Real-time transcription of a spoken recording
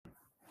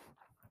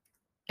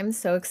I'm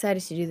so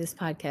excited to do this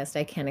podcast.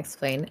 I can't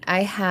explain.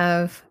 I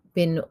have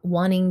been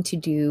wanting to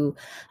do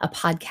a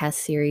podcast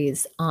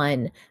series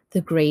on the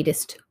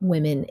greatest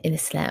women in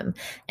Islam.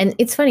 And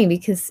it's funny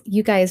because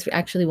you guys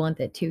actually want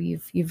that too.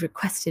 You've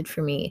requested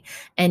for me.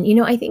 And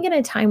I think in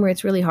a time where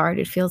it's really hard,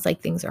 it feels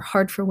like things are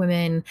hard for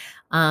women.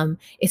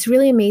 It's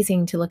really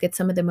amazing to look at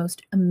some of the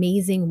most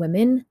amazing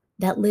women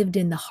that lived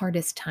in the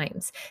hardest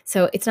times.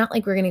 So it's not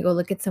like we're going to go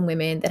look at some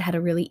women that had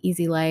a really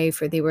easy life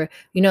or they were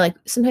like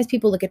sometimes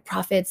people look at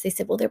prophets, they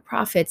said, well, they're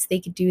prophets, they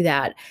could do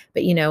that.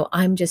 But,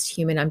 I'm just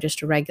human, I'm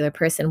just a regular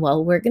person.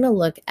 Well, we're going to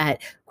look at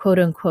quote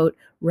unquote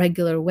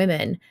regular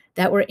women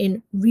that were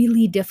in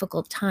really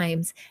difficult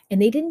times and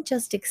they didn't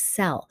just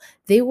excel.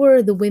 They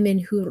were the women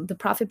who the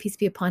Prophet, peace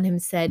be upon him,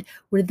 said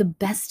were the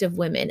best of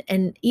women.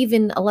 And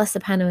even Allah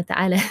subhanahu wa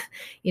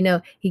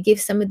ta'ala, he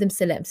gave some of them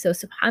salam. So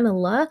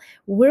subhanallah,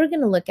 we're going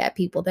to look at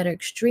people that are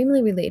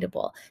extremely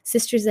relatable,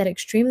 sisters that are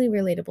extremely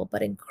relatable,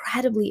 but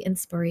incredibly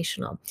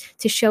inspirational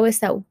to show us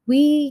that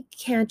we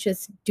can't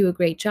just do a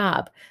great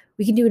job.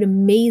 We can do an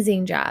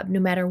amazing job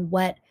no matter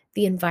what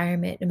the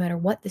environment, no matter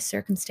what the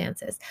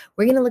circumstances.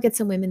 We're going to look at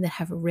some women that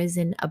have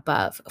risen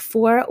above,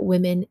 four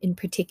women in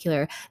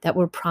particular that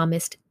were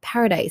promised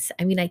paradise.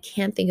 I mean, I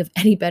can't think of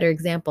any better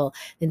example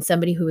than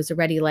somebody who was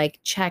already like,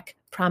 check,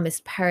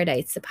 promised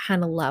paradise.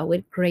 SubhanAllah,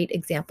 what great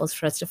examples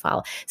for us to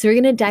follow. So we're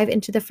going to dive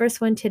into the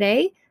first one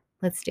today.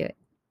 Let's do it.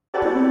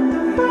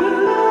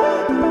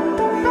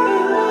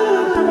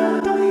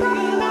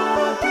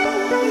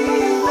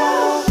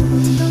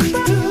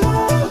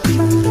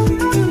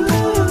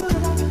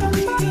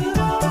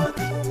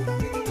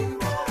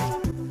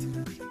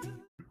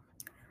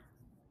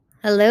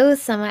 Hello,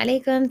 assalamu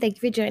alaikum. Thank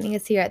you for joining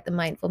us here at the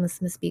Mindful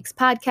Muslim Speaks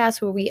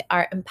podcast, where we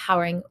are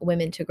empowering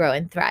women to grow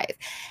and thrive.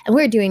 And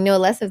we're doing no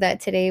less of that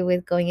today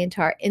with going into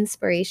our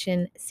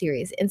inspiration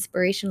series,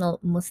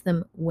 Inspirational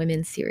Muslim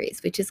Women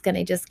series, which is going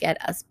to just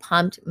get us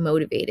pumped,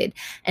 motivated,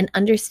 and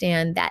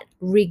understand that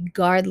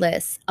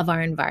regardless of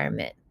our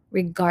environment,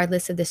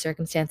 regardless of the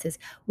circumstances,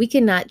 we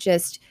cannot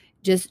just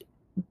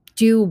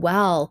do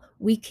well,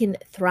 we can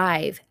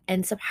thrive.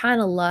 And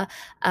subhanallah,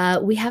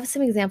 we have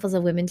some examples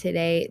of women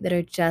today that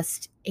are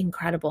just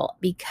incredible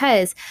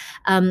because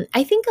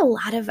I think a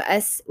lot of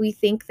us, we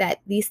think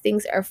that these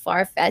things are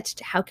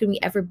far-fetched. How can we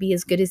ever be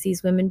as good as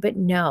these women? But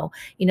no,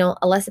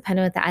 Allah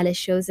subhanahu wa ta'ala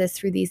shows us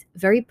through these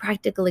very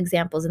practical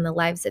examples in the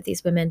lives of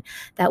these women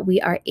that we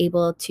are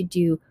able to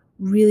do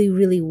really,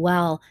 really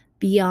well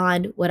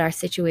beyond what our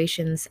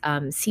situations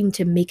seem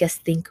to make us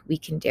think we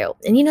can do.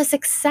 And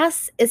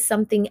success is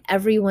something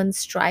everyone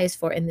strives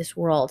for in this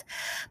world.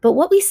 But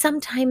what we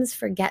sometimes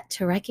forget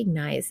to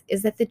recognize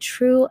is that the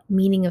true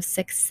meaning of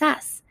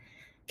success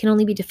can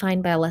only be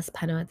defined by Allah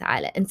subhanahu wa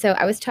ta'ala. And so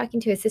I was talking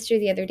to a sister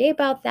the other day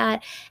about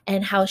that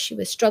and how she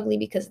was struggling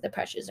because of the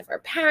pressures of her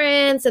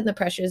parents and the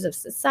pressures of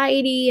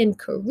society and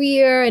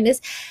career and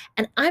this.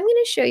 And I'm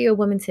going to show you a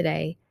woman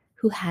today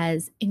who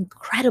has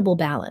incredible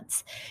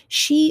balance.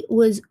 She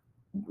was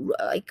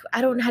like, I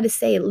don't know how to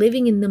say it,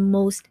 living in the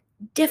most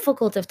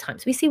difficult of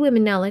times. We see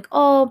women now like,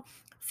 oh,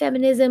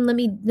 feminism, let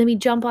me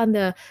jump on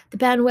the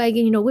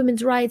bandwagon,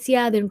 women's rights.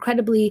 Yeah, they're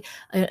incredibly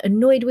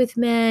annoyed with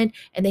men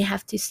and they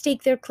have to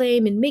stake their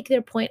claim and make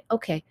their point.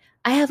 Okay,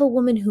 I have a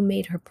woman who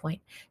made her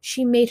point.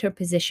 She made her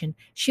position.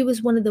 She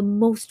was one of the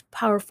most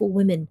powerful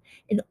women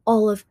in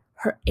all of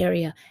her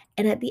area.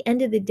 And at the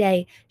end of the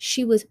day,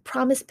 she was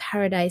promised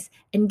paradise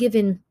and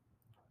given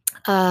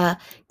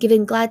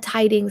glad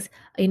tidings,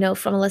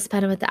 from Allah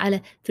subhanahu wa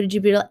ta'ala through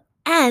Jibril.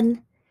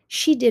 And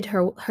she did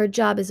her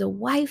job as a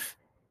wife.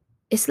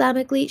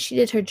 Islamically, she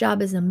did her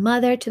job as a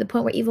mother to the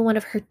point where even one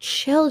of her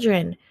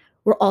children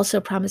were also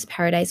promised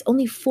paradise.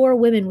 Only four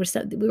women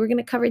we were going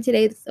to cover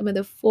today some of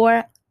the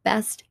four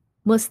best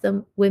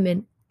Muslim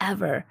women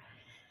ever.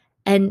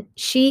 And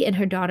she and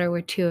her daughter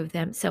were two of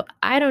them. So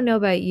I don't know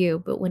about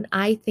you, but when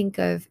I think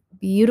of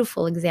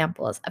beautiful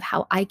examples of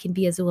how I can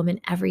be as a woman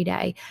every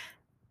day,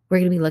 we're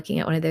going to be looking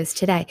at one of those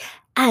today.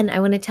 And I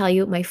want to tell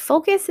you, my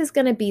focus is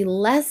going to be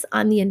less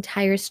on the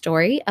entire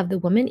story of the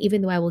woman,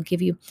 even though I will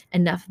give you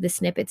enough of the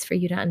snippets for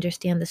you to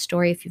understand the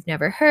story if you've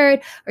never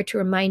heard or to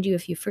remind you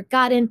if you've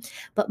forgotten.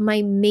 But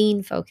my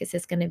main focus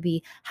is going to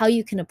be how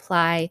you can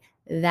apply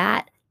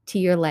that to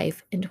your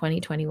life in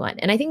 2021.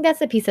 And I think that's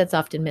the piece that's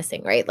often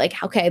missing, right?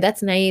 Like, okay,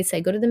 that's nice. I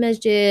go to the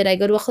masjid, I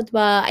go to a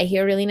khutbah, I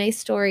hear a really nice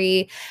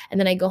story,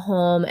 and then I go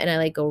home and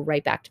I go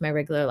right back to my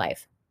regular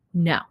life.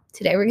 No,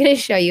 today we're going to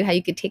show you how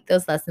you could take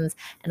those lessons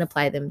and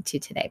apply them to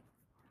today.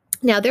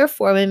 Now, there are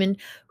four women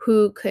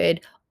who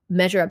could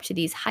measure up to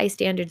these high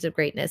standards of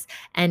greatness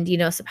and,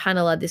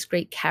 subhanAllah, this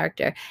great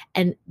character.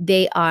 And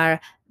they are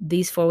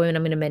these four women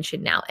I'm going to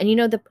mention now. And,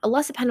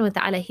 Allah subhanahu wa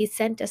ta'ala, he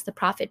sent us the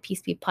Prophet,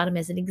 peace be upon him,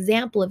 as an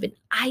example of an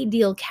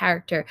ideal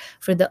character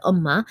for the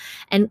ummah.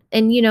 And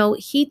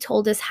he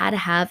told us how to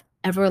have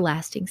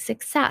everlasting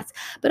success.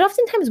 But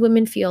oftentimes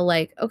women feel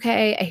like,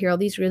 okay, I hear all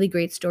these really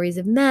great stories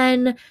of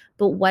men,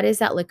 but what does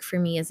that look for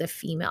me as a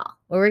female?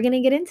 Well, we're going to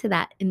get into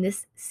that in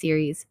this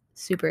series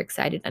super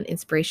excited and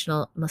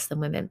inspirational Muslim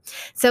women.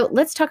 So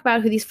let's talk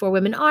about who these 4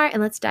 women are,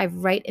 and let's dive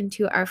right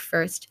into our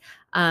first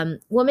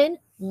woman.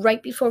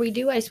 Right before we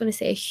do, I just want to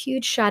say a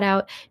huge shout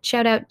out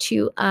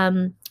to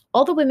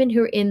all the women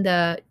who are in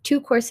the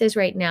 2 courses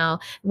right now.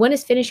 One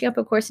is finishing up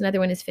a course, another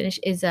one is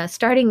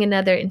starting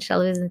another,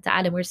 inshallah,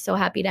 and we're so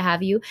happy to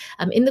have you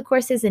in the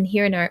courses and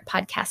here in our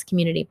podcast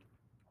community.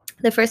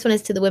 The first one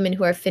is to the women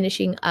who are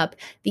finishing up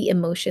the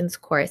emotions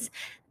course.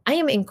 I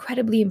am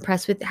incredibly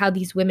impressed with how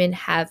these women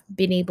have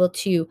been able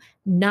to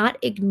not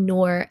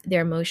ignore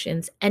their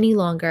emotions any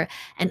longer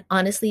and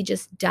honestly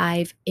just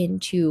dive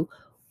into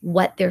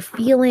what they're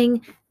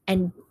feeling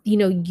and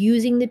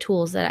using the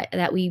tools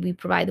that we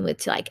provide them with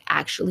to like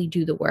actually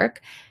do the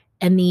work.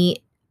 And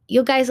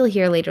you guys will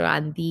hear later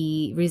on,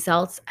 the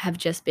results have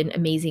just been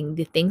amazing.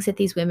 The things that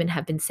these women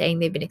have been saying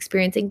they've been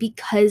experiencing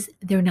because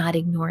they're not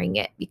ignoring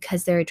it,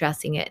 because they're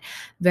addressing it.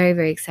 Very,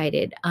 very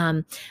excited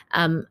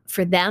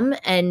for them,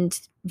 and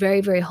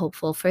very, very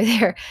hopeful for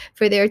their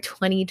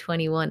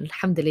 2021.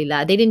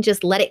 Alhamdulillah. They didn't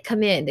just let it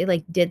come in. They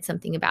like did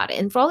something about it.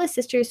 And for all the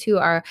sisters who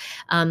are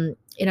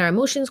in our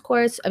emotions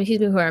course,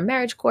 who are our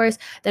marriage course,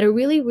 that are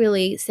really,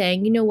 really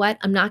saying, you know what,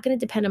 I'm not going to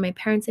depend on my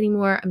parents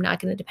anymore. I'm not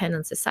going to depend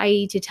on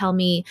society to tell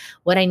me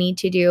what I need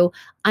to do.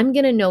 I'm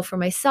going to know for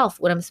myself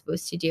what I'm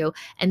supposed to do.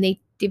 And they've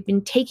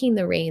been taking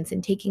the reins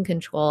and taking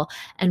control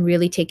and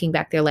really taking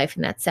back their life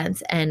in that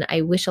sense. And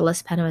I wish Allah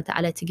subhanahu wa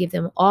ta'ala to give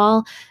them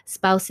all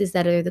spouses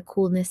that are the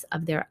coolness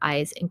of their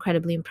eyes.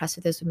 Incredibly impressed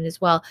with those women as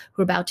well,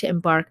 who are about to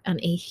embark on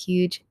a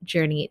huge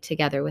journey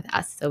together with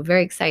us. So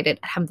very excited,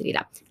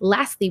 alhamdulillah.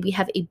 Lastly, we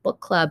have a book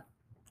club.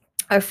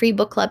 Our free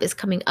book club is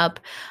coming up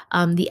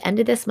the end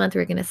of this month.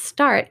 We're going to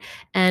start,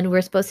 and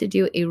we're supposed to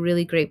do a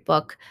really great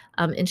book,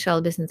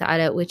 inshallah, business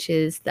ta'ala, which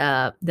is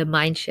the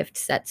mind shift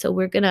set. So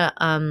we're going to,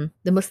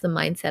 the Muslim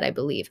mindset, I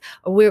believe,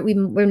 or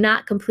we're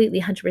not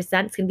completely 100%. It's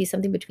going to be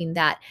something between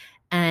that.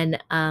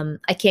 And I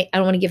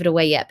don't want to give it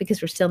away yet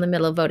because we're still in the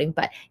middle of voting,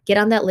 but get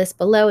on that list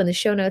below in the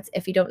show notes.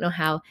 If you don't know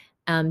how,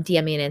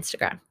 DM me on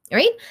Instagram. All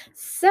right.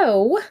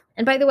 So,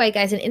 and by the way,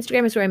 guys, on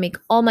Instagram is where I make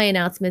all my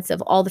announcements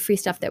of all the free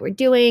stuff that we're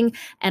doing,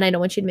 and I don't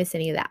want you to miss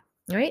any of that.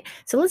 All right.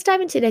 So let's dive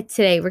into that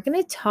today. We're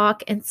going to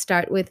talk and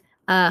start with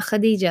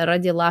Khadija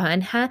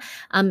radiallahu anha.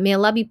 May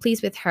Allah be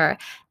pleased with her.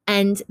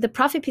 And the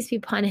Prophet, peace be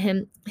upon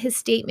him, his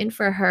statement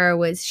for her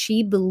was,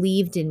 she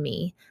believed in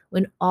me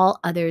when all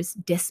others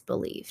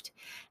disbelieved.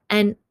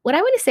 And what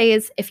I want to say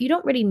is, if you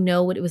don't really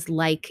know what it was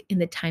like in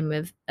the time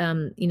of,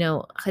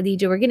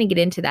 Khadija, we're going to get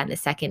into that in a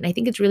second. I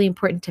think it's really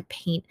important to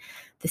paint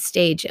the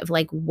stage of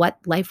like what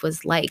life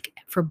was like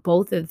for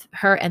both of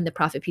her and the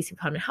Prophet, peace be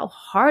upon him, how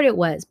hard it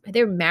was.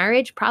 Their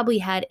marriage probably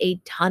had a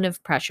ton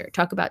of pressure.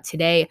 Talk about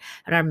today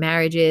and our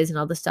marriages and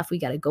all the stuff we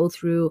got to go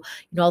through,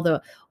 all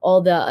the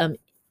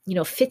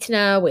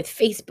fitna with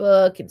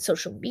Facebook and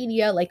social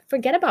media. Like,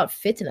 forget about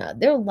fitna.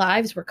 Their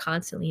lives were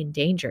constantly in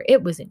danger.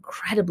 It was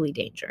incredibly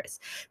dangerous.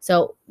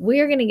 So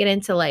we're going to get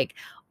into like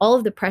all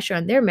of the pressure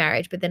on their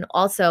marriage, but then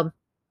also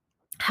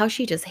how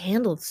she just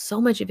handled so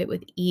much of it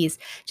with ease,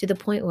 to the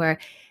point where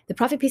the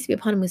Prophet, peace be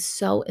upon him, was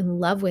so in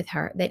love with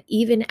her that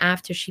even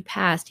after she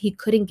passed, he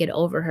couldn't get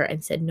over her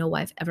and said no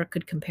wife ever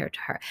could compare to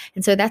her.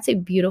 And so that's a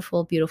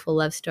beautiful, beautiful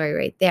love story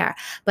right there.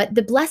 But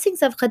the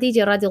blessings of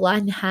Khadija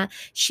radiallahu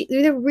anha,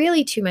 they're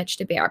really too much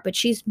to bear, but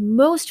she's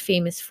most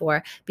famous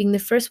for being the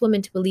first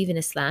woman to believe in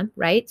Islam,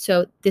 right?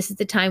 So this is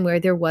the time where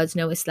there was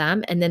no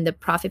Islam, and then the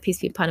Prophet, peace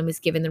be upon him, was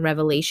given the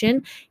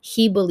revelation.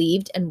 He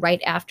believed, and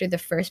right after, the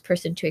first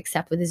person to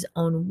accept with his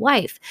own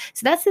wife.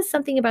 So that says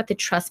something about the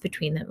trust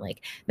between them.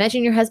 Like,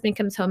 imagine your husband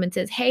comes home and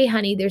says, hey,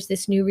 honey, there's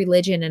this new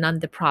religion and I'm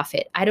the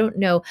prophet. I don't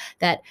know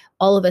that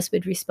all of us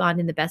would respond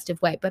in the best of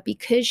way, but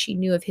because she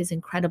knew of his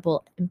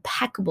incredible,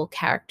 impeccable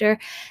character,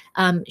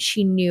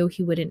 she knew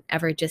he wouldn't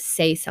ever just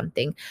say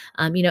something,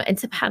 and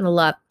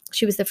subhanAllah,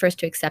 she was the first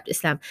to accept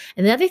Islam.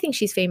 And the other thing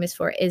she's famous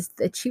for is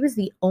that she was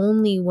the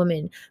only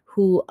woman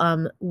who,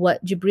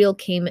 Jibril,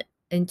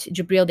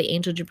 the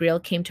angel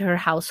Jibril, came to her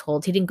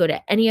household. He didn't go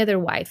to any other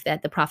wife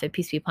that the Prophet,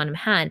 peace be upon him,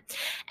 had.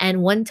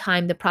 And one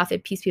time the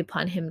Prophet, peace be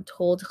upon him,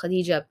 told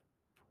Khadija,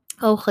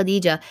 oh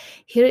Khadija,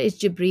 here is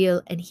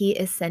Jibril and he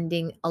is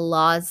sending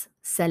Allah's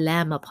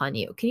salam upon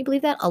you. Can you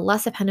believe that? Allah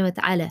subhanahu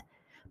wa ta'ala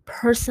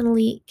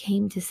personally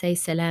came to say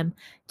salam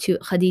to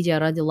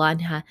Khadija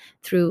radiallahu anha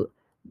through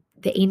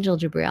the angel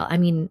Jibril. I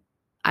mean,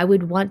 I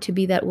would want to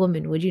be that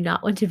woman. Would you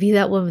not want to be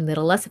that woman that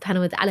Allah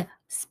subhanahu wa ta'ala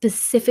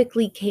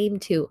specifically came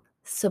to?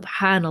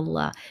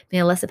 Subhanallah.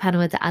 May Allah subhanahu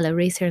wa ta'ala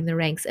raise her in the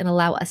ranks and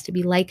allow us to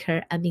be like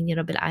her. Ameen ya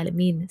Rabbil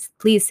Alameen.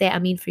 Please say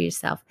Ameen for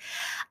yourself.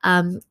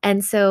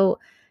 And so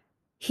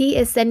he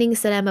is sending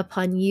salam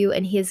upon you,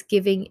 and he is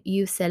giving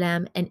you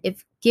salam, and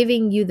if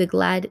giving you the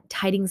glad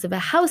tidings of a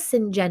house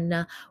in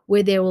Jannah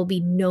where there will be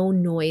no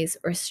noise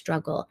or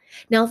struggle.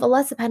 Now, if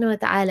Allah subhanahu wa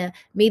ta'ala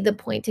made the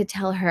point to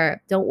tell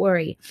her, don't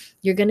worry,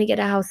 you're going to get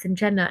a house in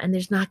Jannah and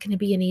there's not going to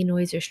be any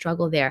noise or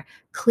struggle there,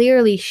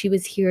 clearly she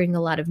was hearing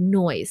a lot of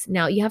noise.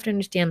 Now, you have to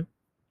understand,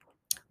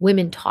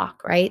 women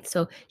talk, right?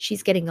 So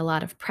she's getting a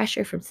lot of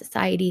pressure from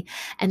society,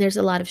 and there's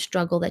a lot of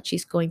struggle that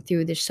she's going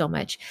through. There's so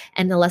much.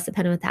 And Allah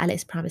subhanahu wa ta'ala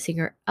is promising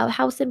her a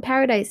house in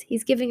paradise.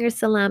 He's giving her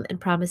salam and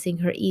promising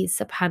her ease,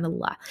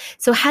 subhanAllah.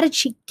 So how did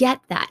she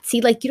get that? See,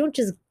 like, you don't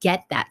just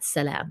get that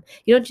salam.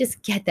 You don't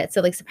just get that.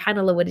 So like,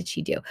 subhanAllah, what did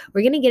she do?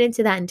 We're going to get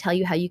into that and tell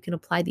you how you can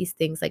apply these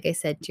things, like I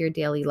said, to your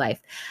daily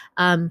life.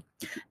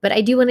 But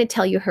I do want to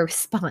tell you her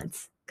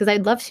response, because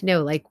I'd love to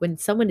know, like, when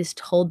someone is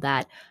told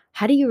that,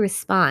 how do you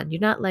respond?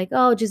 You're not like,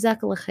 oh,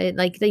 jazakallah khair.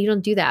 Like, you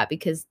don't do that,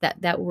 because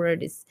that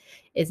word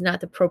is not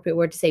the appropriate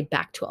word to say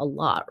back to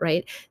Allah,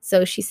 right?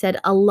 So she said,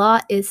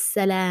 Allah is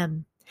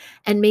salam,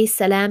 and may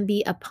salam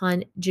be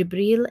upon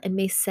Jibril, and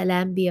may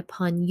salam be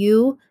upon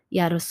you,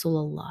 Ya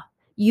Rasulullah.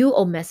 You,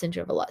 O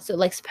Messenger of Allah. So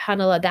like,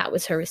 subhanAllah, that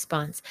was her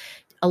response.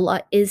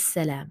 Allah is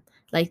salam.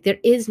 Like, there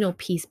is no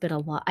peace but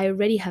Allah. I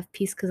already have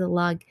peace because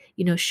Allah,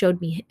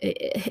 showed me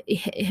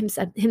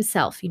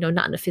himself,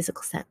 not in a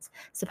physical sense.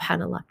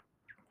 Subhanallah.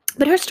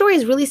 But her story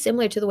is really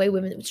similar to the way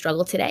women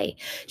struggle today.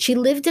 She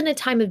lived in a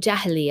time of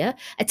Jahiliyyah,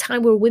 a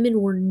time where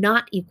women were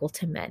not equal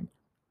to men.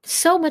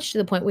 So much to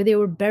the point where they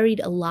were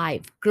buried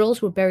alive.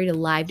 Girls were buried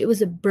alive. It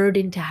was a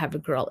burden to have a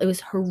girl. It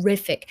was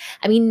horrific.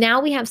 I mean, now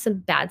we have some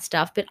bad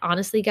stuff, but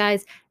honestly,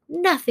 guys,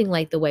 nothing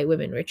like the way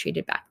women were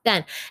treated back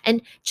then.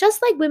 And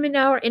just like women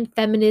now are in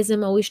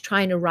feminism, always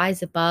trying to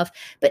rise above,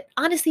 but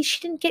honestly,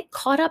 she didn't get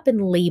caught up in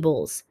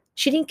labels.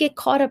 She didn't get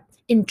caught up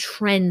in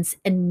trends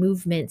and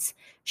movements.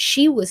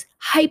 She was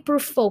hyper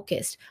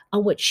focused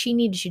on what she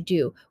needed to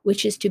do,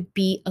 which is to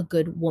be a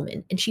good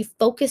woman. And she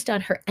focused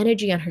on her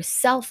energy, on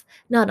herself,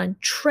 not on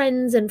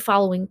trends and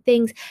following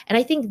things. And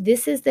I think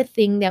this is the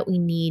thing that we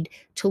need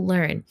to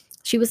learn.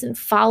 She wasn't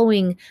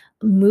following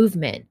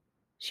movement.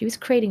 She was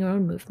creating her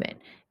own movement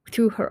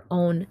through her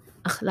own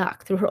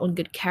akhlaq, through her own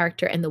good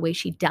character and the way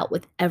she dealt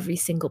with every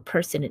single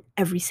person in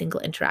every single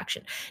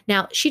interaction.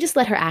 Now, she just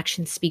let her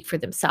actions speak for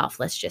themselves,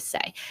 let's just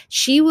say.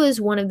 She was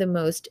one of the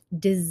most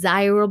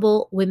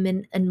desirable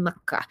women in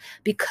Mecca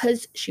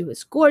because she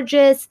was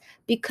gorgeous,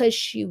 because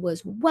she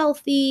was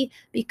wealthy,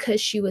 because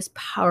she was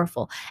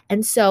powerful.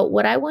 And so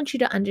what I want you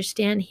to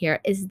understand here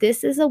is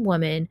this is a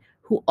woman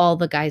who all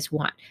the guys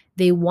want.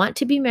 They want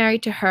to be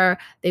married to her.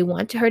 They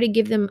want her to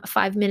give them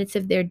 5 minutes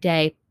of their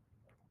day.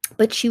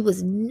 But she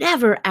was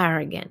never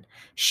arrogant.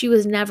 She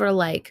was never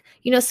like,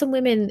 some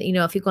women,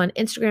 if you go on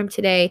Instagram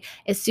today,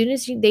 as soon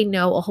as they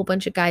know a whole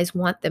bunch of guys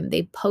want them,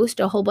 they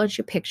post a whole bunch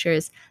of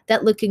pictures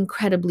that look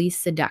incredibly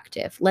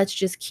seductive. Let's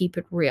just keep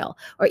it real.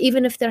 Or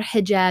even if they're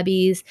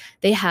hijabis,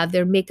 they have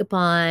their makeup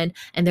on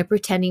and they're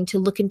pretending to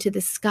look into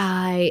the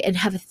sky and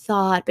have a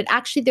thought, but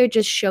actually they're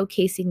just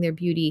showcasing their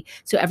beauty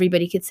so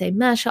everybody could say,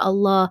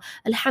 MashaAllah,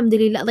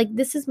 Alhamdulillah. Like,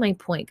 this is my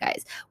point,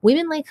 guys.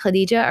 Women like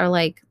Khadija are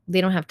like, they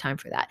don't have time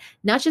for that.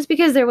 Not just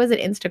because there wasn't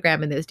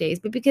Instagram in those days,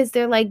 but because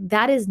they're like,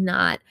 that is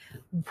not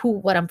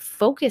what I'm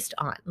focused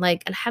on.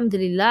 Like,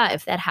 alhamdulillah,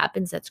 if that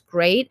happens, that's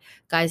great.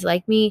 Guys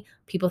like me,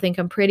 people think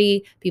I'm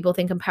pretty, people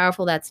think I'm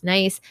powerful, that's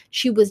nice.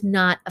 She was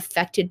not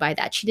affected by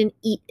that. She didn't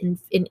eat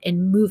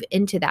and move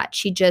into that.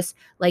 She just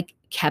like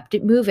kept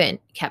it moving,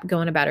 kept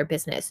going about her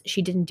business.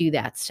 She didn't do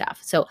that stuff.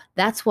 So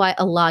that's why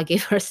Allah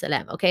gave her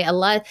salam. Okay.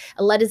 Allah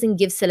doesn't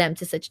give salam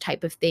to such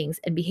type of things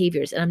and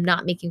behaviors. And I'm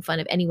not making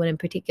fun of anyone in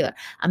particular.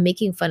 I'm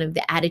making fun of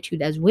the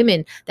attitude as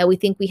women that we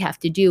think we have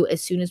to do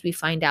as soon as we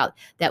find out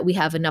that we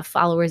have enough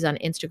followers on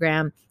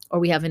Instagram or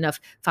we have enough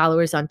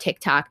followers on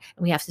TikTok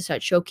and we have to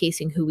start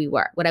showcasing who we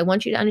were. What I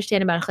want you to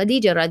understand about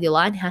Khadija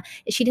radiallahu anha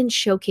is she didn't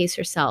showcase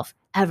herself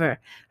ever.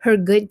 Her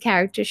good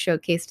character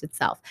showcased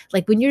itself.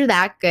 Like, when you're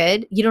that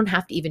good, you don't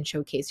have to even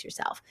showcase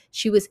yourself.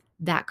 She was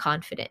that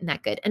confident and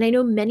that good. And I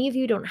know many of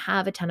you don't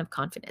have a ton of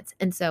confidence.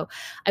 And so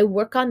I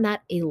work on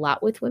that a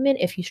lot with women.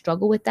 If you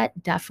struggle with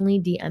that,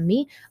 definitely DM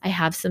me. I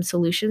have some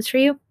solutions for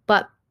you.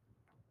 But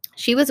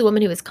she was a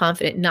woman who was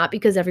confident, not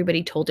because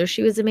everybody told her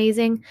she was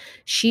amazing.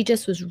 She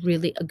just was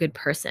really a good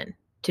person,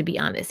 to be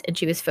honest. And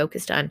she was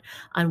focused on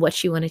what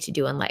she wanted to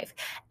do in life.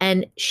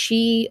 And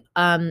she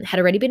had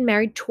already been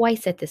married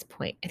twice at this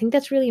point. I think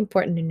that's really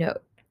important to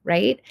note,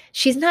 right?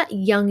 She's not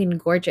young and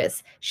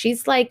gorgeous.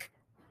 She's like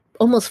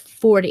almost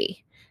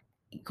 40.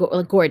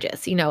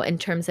 Gorgeous, in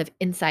terms of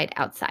inside,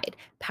 outside,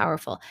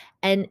 powerful.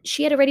 And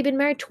she had already been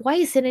married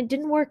twice and it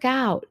didn't work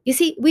out. You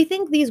see, we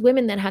think these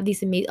women that have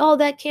these amazing, oh,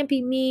 that can't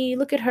be me.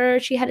 Look at her.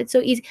 She had it so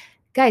easy.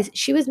 Guys,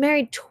 she was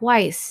married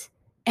twice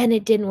and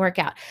it didn't work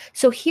out.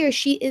 So here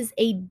she is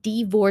a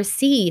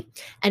divorcee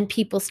and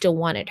people still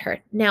wanted her.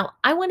 Now,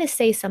 I want to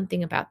say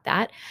something about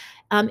that.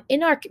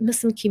 In our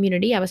Muslim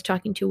community, I was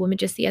talking to a woman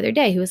just the other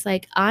day who was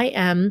like, I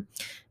am,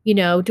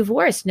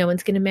 divorced. No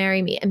one's going to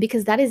marry me. And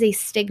because that is a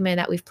stigma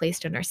that we've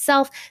placed on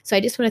ourselves. So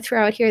I just want to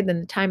throw out here that in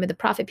the time of the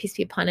Prophet, peace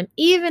be upon him,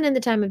 even in the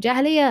time of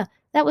Jahiliyyah,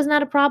 that was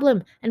not a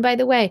problem. And by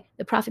the way,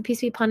 the Prophet,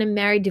 peace be upon him,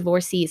 married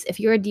divorcees. If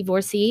you're a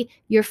divorcee,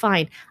 you're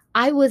fine.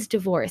 I was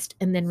divorced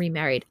and then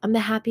remarried. I'm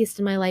the happiest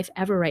in my life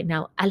ever right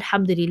now.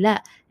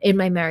 Alhamdulillah, in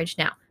my marriage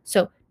now.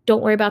 So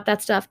don't worry about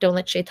that stuff. Don't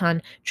let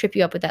shaitan trip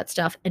you up with that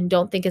stuff. And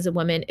don't think as a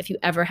woman, if you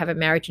ever have a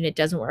marriage and it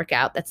doesn't work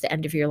out, that's the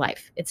end of your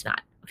life. It's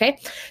not. Okay.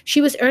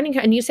 She was earning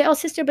her, and you say, oh,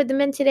 sister, but the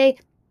men today,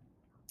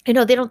 they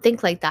don't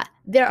think like that.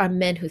 There are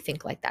men who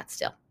think like that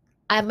still.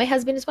 My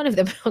husband is one of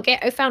them. Okay,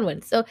 I found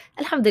one. So,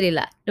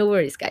 alhamdulillah, no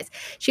worries, guys.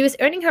 She was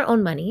earning her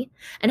own money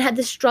and had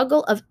the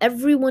struggle of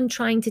everyone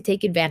trying to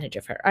take advantage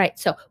of her. All right,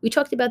 so we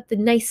talked about the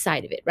nice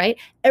side of it, right?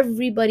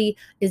 Everybody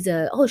is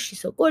oh, she's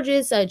so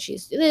gorgeous, and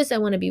she's this. I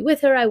want to be with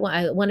her. I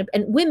want to,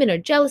 and women are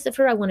jealous of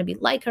her. I want to be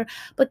like her.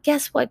 But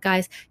guess what,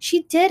 guys?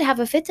 She did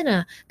have a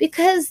fitna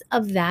because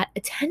of that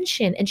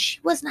attention, and she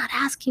was not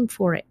asking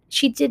for it.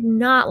 She did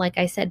not, like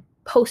I said,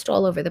 post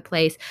all over the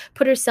place,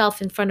 put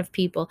herself in front of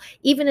people,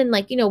 even in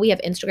we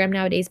have Instagram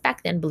nowadays.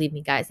 Back then, believe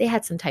me, guys, they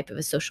had some type of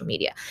a social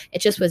media.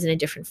 It just was in a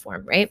different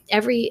form, right?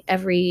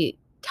 Every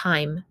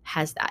time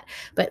has that.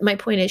 But my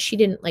point is she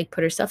didn't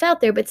put herself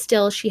out there, but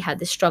still she had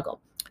this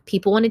struggle.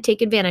 People want to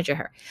take advantage of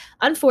her.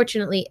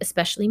 Unfortunately,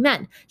 especially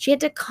men. She had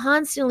to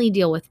constantly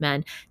deal with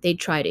men. They'd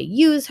try to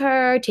use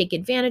her, take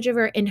advantage of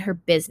her in her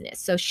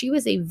business. So she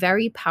was a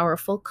very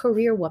powerful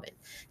career woman.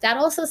 That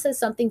also says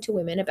something to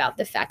women about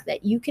the fact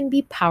that you can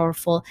be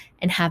powerful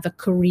and have a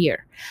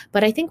career.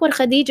 But I think what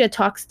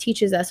Khadija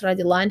teaches us,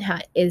 radiallahu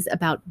anha, is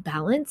about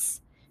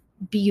balance.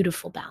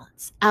 Beautiful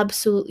balance.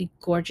 Absolutely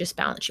gorgeous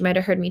balance. You might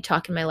have heard me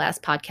talk in my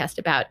last podcast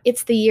about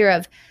it's the year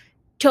of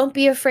don't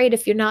be afraid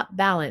if you're not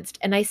balanced.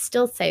 And I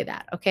still say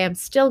that, okay? I'm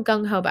still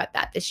gung-ho about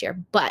that this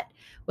year. But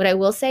what I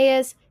will say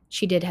is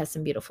she did have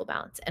some beautiful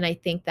balance. And I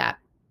think that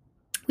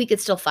we could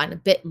still find a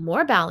bit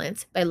more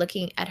balance by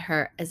looking at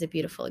her as a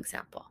beautiful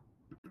example.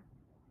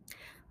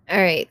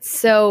 All right.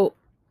 So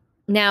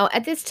now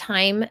at this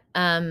time,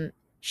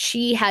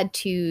 she had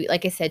to,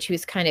 like I said, she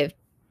was kind of,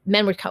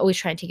 men were always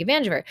trying to take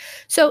advantage of her.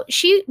 So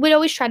she would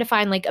always try to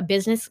find a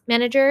business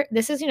manager.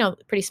 This is,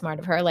 pretty smart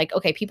of her.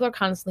 Okay, people are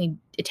constantly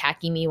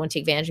attacking me, want to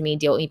take advantage of me,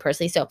 deal with me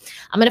personally. So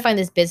I'm going to find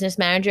this business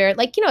manager, a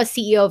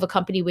CEO of a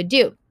company would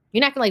do.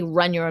 You're not going to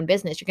run your own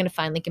business. You're going to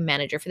find a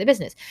manager for the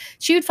business.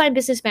 She would find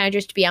business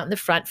managers to be out in the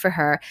front for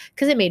her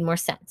because it made more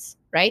sense,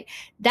 right?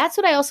 That's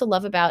what I also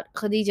love about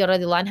Khadija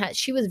radiallahu anha.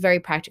 She was very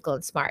practical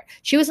and smart.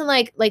 She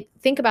wasn't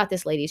think about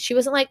this, ladies. She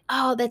wasn't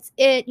oh, that's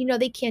it.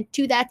 They can't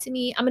do that to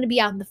me. I'm going to be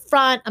out in the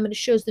front. I'm going to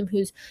show them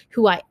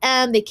who I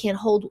am. They can't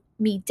hold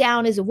me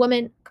down as a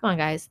woman. Come on,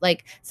 guys.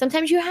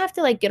 Sometimes you have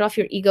to get off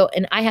your ego,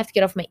 and I have to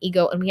get off my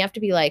ego, and we have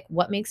to be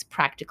what makes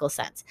practical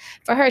sense.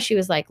 For her, she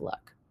was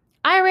look,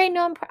 I already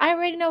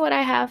know what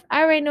I have.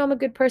 I already know I'm a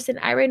good person.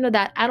 I already know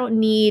that. I don't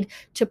need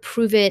to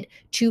prove it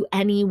to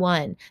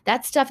anyone.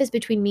 That stuff is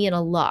between me and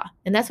Allah.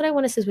 And that's what I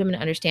want us as women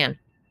to understand.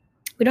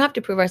 We don't have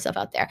to prove ourselves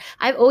out there.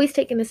 I've always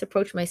taken this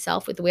approach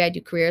myself with the way I do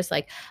careers.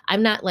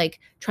 I'm not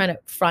trying to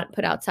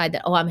put outside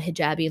that, oh, I'm a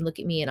hijabi and look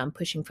at me and I'm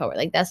pushing forward.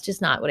 That's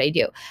just not what I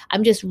do.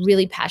 I'm just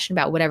really passionate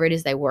about whatever it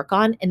is that I work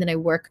on. And then I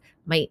work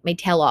my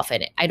tail off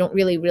in it. I don't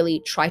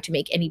really try to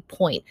make any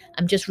point.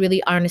 I'm just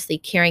really honestly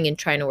caring and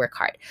trying to work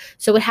hard.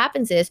 So what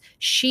happens is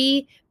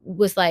she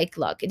was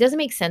look, it doesn't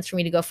make sense for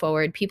me to go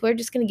forward. People are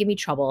just going to give me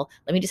trouble.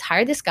 Let me just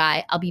hire this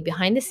guy. I'll be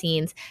behind the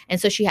scenes. And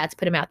so she had to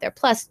put him out there.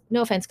 Plus,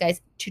 no offense, guys,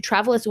 to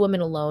travel as a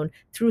woman alone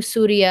through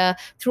Syria,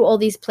 through all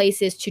these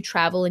places, to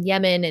travel in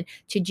Yemen and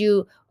to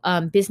do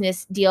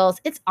business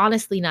deals, it's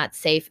honestly not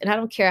safe. And I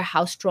don't care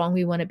how strong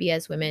we want to be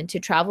as women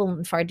to travel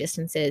in far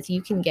distances.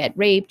 You can get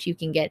raped, you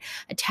can get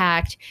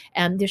attacked.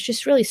 And there's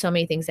just really so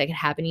many things that can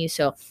happen to you.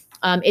 So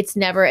it's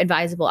never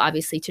advisable,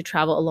 obviously, to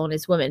travel alone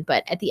as women.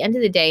 But at the end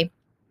of the day,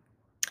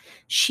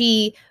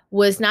 she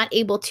was not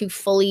able to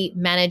fully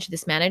manage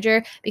this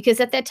manager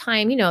because at that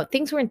time,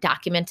 things weren't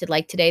documented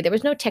like today. There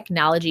was no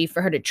technology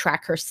for her to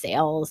track her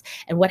sales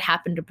and what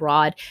happened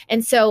abroad.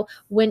 And so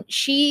when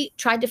she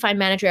tried to find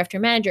manager after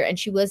manager and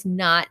she was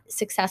not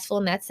successful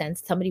in that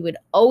sense, somebody would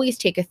always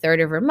take a third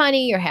of her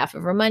money or half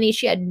of her money.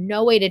 She had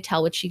no way to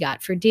tell what she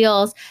got for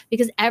deals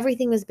because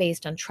everything was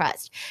based on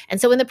trust. And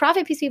so when the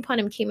Prophet, peace be upon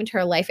him, came into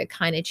her life, it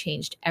kind of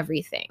changed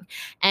everything.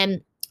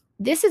 And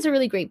this is a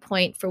really great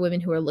point for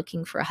women who are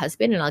looking for a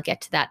husband, and I'll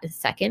get to that in a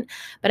second.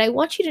 But I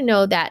want you to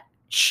know that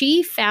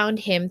she found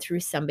him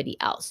through somebody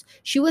else.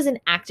 She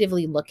wasn't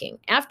actively looking.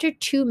 After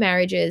 2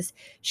 marriages,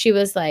 she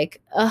was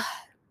ugh,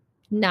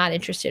 not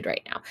interested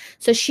right now.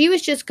 So she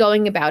was just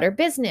going about her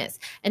business.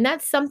 And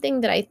that's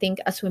something that I think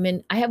us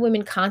women, I have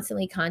women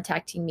constantly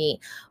contacting me,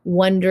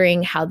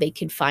 wondering how they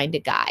could find a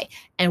guy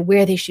and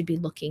where they should be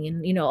looking.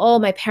 And, oh,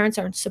 my parents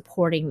aren't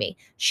supporting me.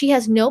 She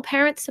has no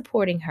parents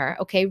supporting her.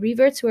 Okay.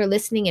 Reverts who are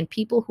listening and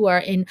people who are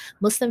in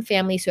Muslim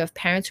families who have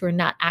parents who are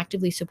not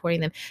actively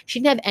supporting them. She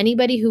didn't have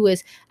anybody who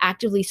was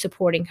actively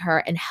supporting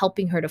her and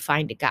helping her to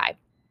find a guy.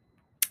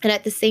 And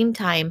at the same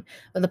time,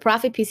 the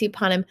Prophet, peace be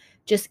upon him,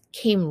 just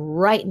came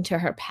right into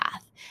her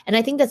path. And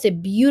I think that's a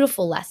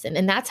beautiful lesson.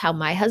 And that's how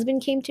my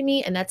husband came to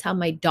me. And that's how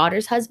my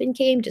daughter's husband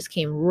just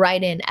came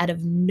right in out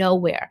of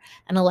nowhere.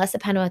 And Allah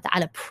subhanahu wa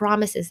ta'ala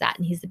promises that.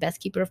 And he's the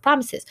best keeper of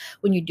promises.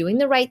 When you're doing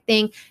the right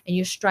thing and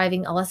you're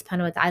striving, Allah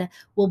subhanahu wa ta'ala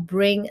will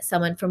bring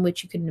someone from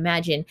which you can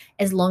imagine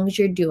as long as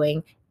you're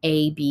doing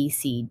A, B,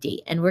 C,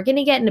 D. And we're going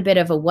to get in a bit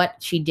of what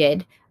she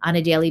did on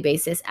a daily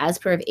basis as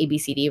per of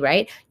ABCD,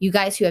 right? You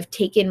guys who have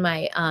taken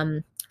my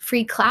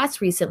free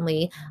class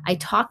recently, I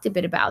talked a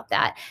bit about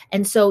that.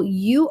 And so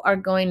you are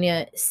going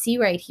to see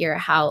right here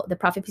how the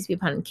Prophet, peace be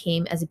upon him,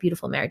 came as a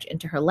beautiful marriage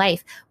into her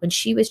life when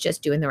she was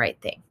just doing the right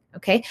thing.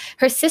 Okay.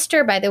 Her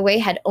sister, by the way,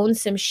 had owned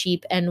some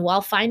sheep. And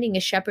while finding a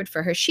shepherd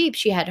for her sheep,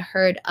 she had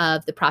heard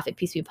of the Prophet,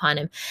 peace be upon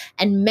him,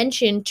 and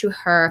mentioned to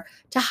her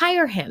to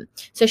hire him.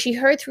 So she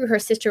heard through her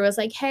sister, was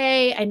like,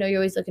 hey, I know you're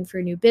always looking for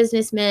a new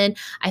businessman.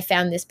 I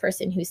found this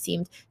person who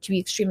seemed to be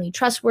extremely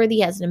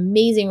trustworthy, has an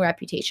amazing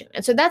reputation.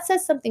 And so that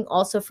says something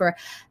also for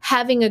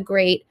having a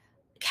great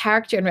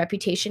character and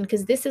reputation,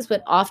 because this is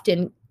what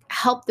often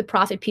helped the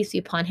Prophet, peace be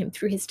upon him,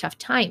 through his tough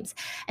times.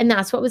 And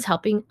that's what was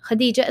helping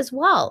Khadija as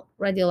well,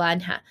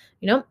 radiallahu anha,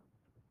 you know.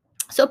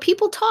 So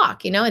people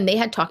talk, and they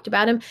had talked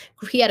about him.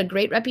 He had a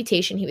great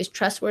reputation. He was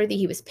trustworthy.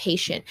 He was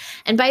patient.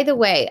 And by the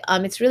way,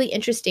 it's really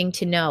interesting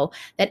to know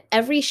that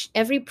every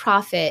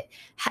prophet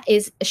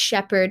is a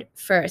shepherd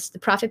first. The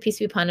Prophet, peace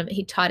be upon him,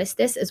 he taught us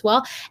this as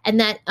well. And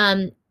that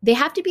they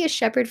have to be a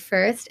shepherd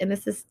first. And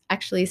this is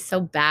actually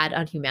so bad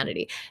on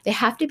humanity. They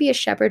have to be a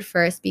shepherd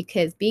first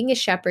because being a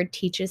shepherd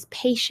teaches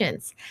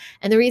patience.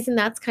 And the reason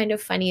that's kind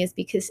of funny is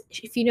because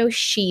if you know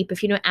sheep,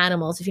 if you know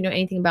animals, if you know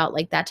anything about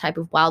like that type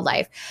of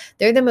wildlife,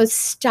 they're the most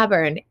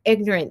stubborn,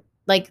 ignorant,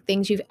 like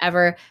things you've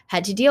ever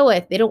had to deal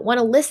with. They don't want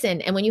to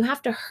listen. And when you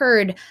have to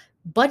herd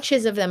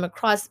bunches of them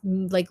across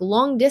like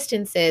long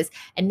distances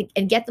and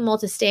get them all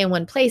to stay in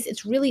one place,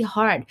 it's really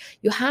hard.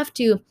 You have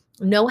to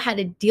know how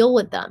to deal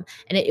with them,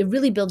 and it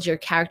really builds your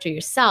character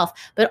yourself.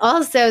 But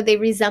also they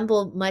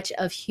resemble much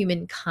of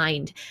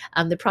humankind.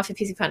 The Prophet,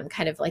 peace be upon him,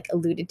 kind of like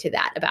alluded to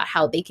that, about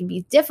how they can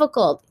be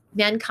difficult.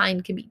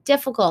 Mankind can be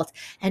difficult,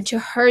 and to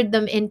herd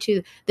them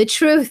into the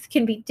truth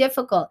can be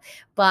difficult.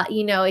 But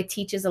it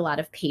teaches a lot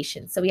of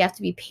patience. So we have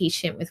to be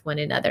patient with one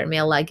another. May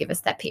Allah give us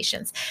that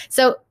patience.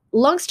 So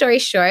long story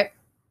short,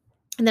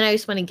 and then I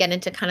just want to get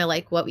into kind of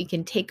like what we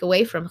can take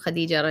away from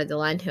Khadija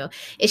radiallahu anhu,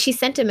 is she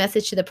sent a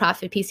message to the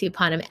Prophet, peace be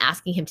upon him,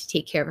 asking him to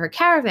take care of her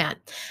caravan.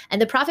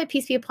 And the Prophet,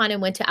 peace be upon him,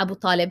 went to Abu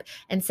Talib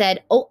and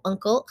said, oh,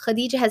 uncle,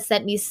 Khadija has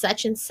sent me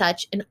such and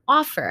such an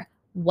offer.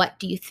 What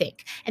do you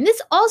think? And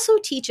this also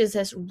teaches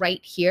us right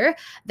here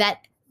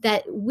that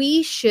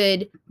we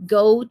should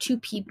go to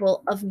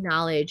people of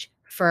knowledge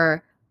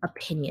for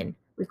opinion.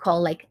 We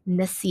call like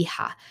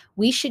nasiha.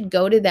 We should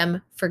go to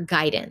them for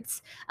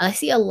guidance. I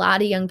see a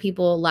lot of young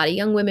people, a lot of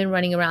young women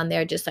running around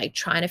there just like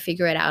trying to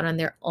figure it out on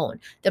their own.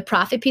 The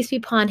Prophet, peace be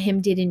upon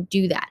him, didn't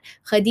do that.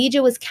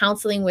 Khadija was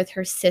counseling with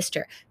her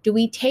sister. Do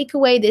we take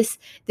away this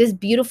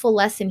beautiful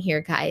lesson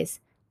here, guys?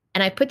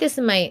 And I put this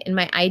in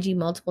my IG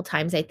multiple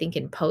times, I think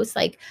in posts,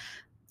 like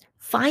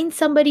find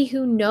somebody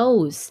who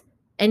knows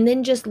and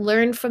then just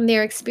learn from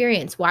their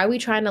experience. Why are we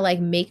trying to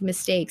like make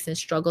mistakes and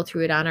struggle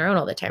through it on our own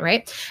all the time,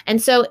 right?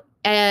 And so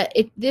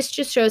this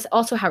just shows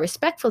also how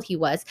respectful he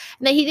was,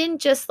 and that he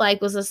didn't just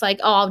was just like,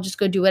 oh, I'll just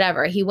go do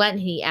whatever. He went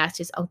and he asked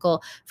his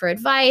uncle for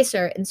advice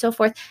and so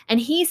forth. And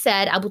he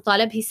said, Abu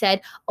Talib, he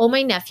said, oh,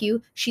 my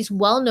nephew, she's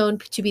well known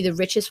to be the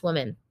richest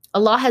woman.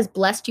 Allah has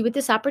blessed you with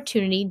this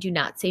opportunity. Do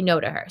not say no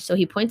to her. So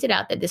he pointed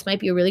out that this might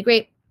be a really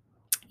great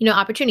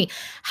opportunity.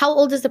 How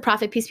old is the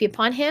Prophet, peace be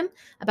upon him?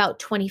 About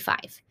 25.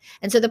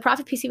 And so the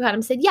Prophet, peace be upon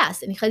him, said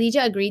yes. And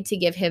Khadija agreed to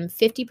give him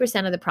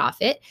 50% of the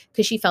profit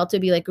because she felt it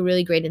would be like a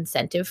really great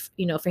incentive,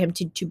 for him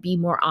to be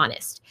more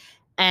honest.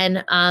 And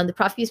the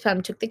Prophet, peace be upon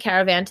him, took the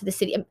caravan to the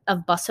city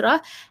of Basra,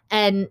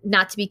 and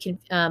not to be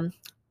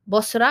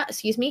Bosra,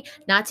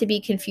 not to be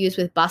confused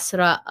with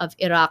Basra of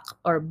Iraq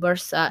or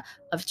Bursa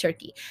of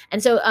Turkey.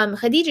 And so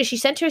Khadija, she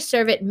sent her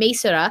servant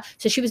Maysara,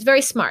 so she was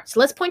very smart. So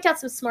let's point out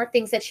some smart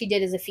things that she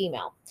did as a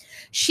female.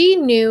 She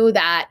knew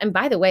that, and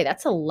by the way,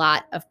 that's a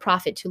lot of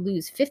profit to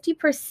lose.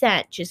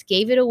 50% just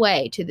gave it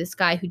away to this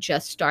guy who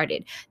just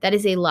started. That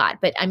is a lot.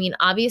 But I mean,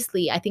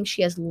 obviously, I think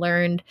she has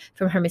learned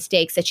from her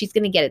mistakes that she's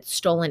going to get it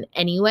stolen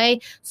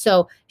anyway.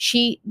 So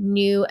she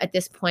knew at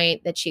this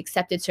point that she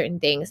accepted certain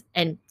things,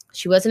 and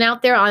she wasn't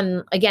out there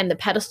on, again, the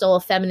pedestal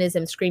of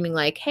feminism screaming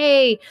like,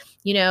 hey,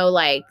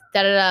 like,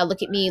 da-da-da,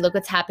 look at me, look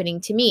what's happening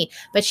to me.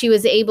 But she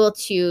was able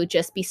to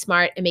just be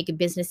smart and make a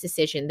business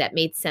decision that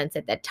made sense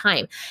at that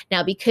time.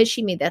 Now, because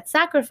she made that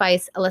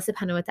sacrifice, Allah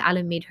subhanahu wa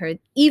ta'ala made her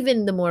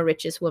even the more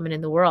richest woman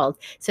in the world.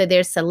 So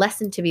there's a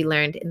lesson to be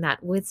learned in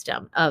that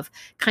wisdom of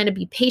kind of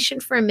be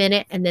patient for a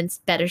minute and then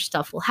better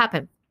stuff will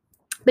happen.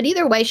 But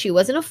either way, she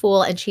wasn't a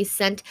fool, and she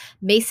sent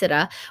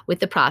Maysara with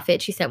the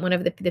Prophet. She sent one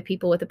of the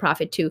people with the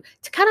Prophet to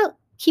kind of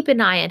keep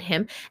an eye on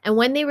him. And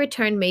when they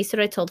returned,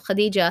 Maysara told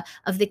Khadija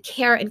of the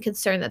care and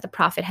concern that the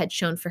Prophet had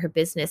shown for her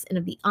business and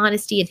of the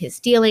honesty in his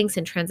dealings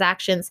and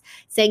transactions,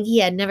 saying he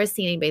had never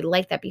seen anybody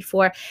like that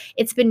before.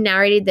 It's been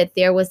narrated that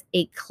there was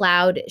a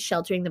cloud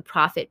sheltering the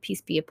Prophet,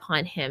 peace be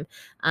upon him.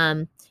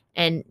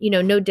 And,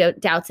 no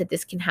doubts that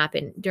this can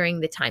happen during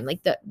the time.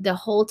 Like the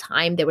whole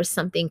time there was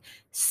something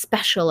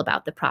special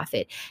about the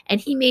Prophet.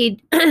 And he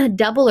made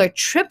double or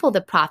triple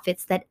the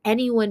profits that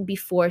anyone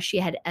before she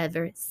had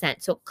ever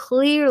sent. So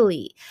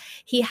clearly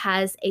he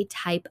has a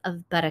type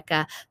of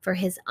barakah for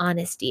his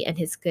honesty and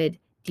his good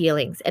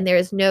dealings. And there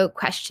is no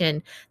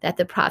question that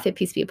the Prophet,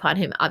 peace be upon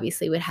him,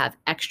 obviously would have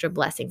extra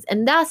blessings.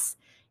 And thus,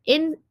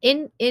 in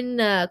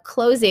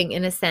closing,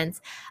 in a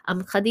sense,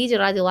 Khadija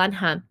radiallahu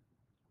anha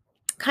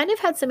kind of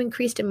had some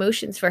increased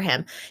emotions for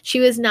him.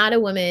 She was not a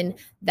woman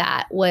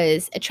that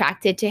was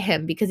attracted to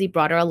him because he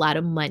brought her a lot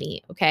of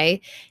money, okay?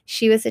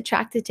 She was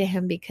attracted to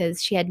him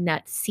because she had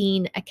not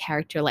seen a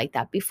character like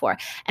that before.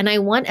 And I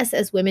want us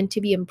as women to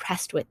be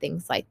impressed with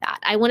things like that.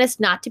 I want us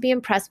not to be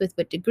impressed with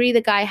what degree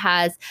the guy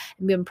has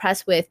and be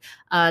impressed with,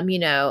 how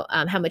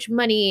much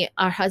money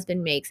our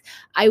husband makes.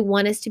 I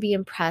want us to be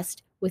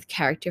impressed with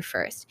character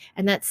first.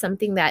 And that's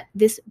something that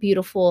this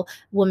beautiful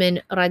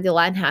woman,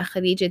 radiallahu anha,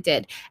 Khadija,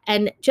 did.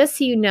 And just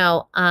so you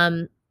know,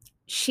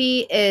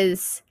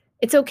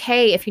 it's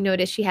okay if you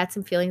notice she had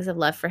some feelings of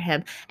love for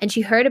him. And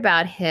she heard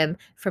about him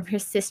from her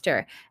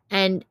sister.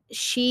 And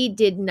she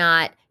did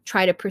not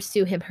try to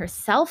pursue him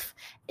herself.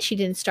 She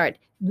didn't start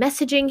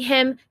messaging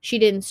him. She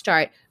didn't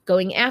start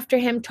going after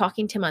him,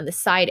 talking to him on the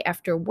side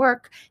after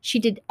work. She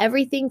did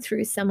everything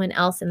through someone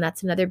else. And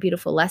that's another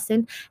beautiful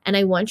lesson. And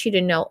I want you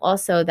to know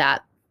also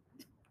that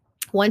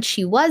once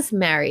she was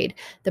married,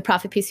 the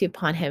Prophet, peace be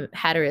upon him,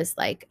 had her as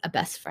like a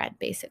best friend,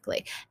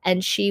 basically.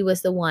 And she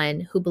was the one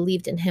who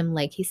believed in him,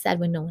 like he said,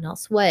 when no one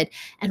else would.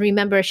 And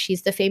remember,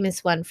 she's the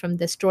famous one from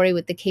the story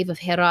with the cave of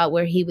Hira,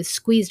 where he was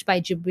squeezed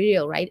by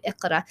Jibreel, right?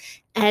 Iqra.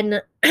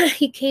 And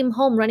he came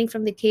home running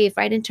from the cave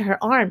right into her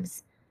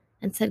arms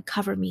and said,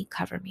 "Cover me,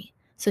 cover me."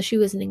 So she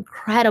was an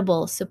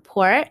incredible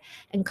support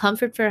and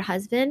comfort for her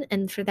husband.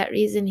 And for that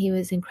reason, he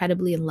was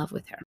incredibly in love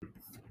with her.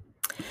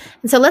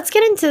 And so let's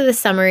get into the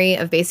summary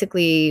of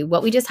basically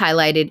what we just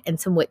highlighted and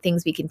some what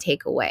things we can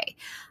take away.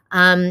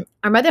 Our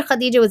mother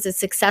Khadija was a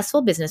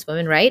successful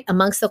businesswoman, right?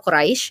 Amongst the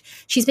Quraysh.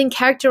 She's been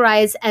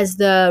characterized as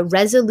the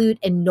resolute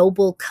and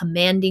noble,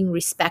 commanding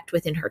respect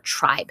within her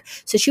tribe.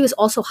 So she was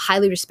also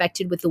highly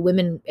respected with the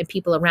women and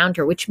people around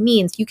her, which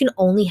means you can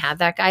only have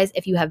that, guys,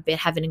 if you have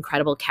an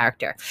incredible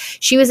character.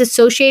 She was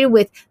associated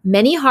with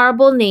many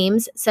horrible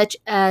names, such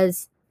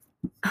as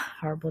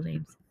horrible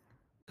names.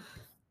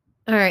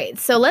 All right,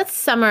 so let's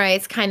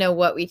summarize kind of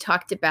what we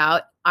talked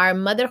about. Our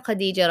mother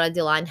Khadija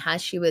radiallahu anha,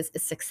 she was a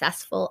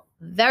successful,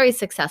 very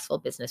successful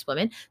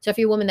businesswoman. So if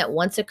you're a woman that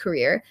wants a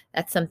career,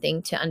 that's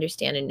something to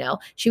understand and know.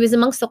 She was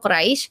amongst the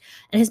Quraysh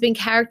and has been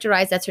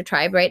characterized, that's her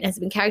tribe, right? And has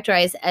been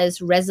characterized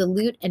as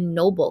resolute and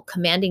noble,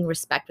 commanding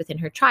respect within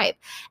her tribe.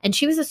 And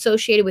she was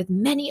associated with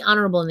many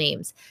honorable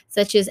names,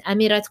 such as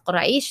Amirat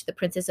Quraysh, the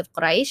princess of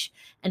Quraysh,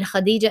 and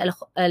Khadija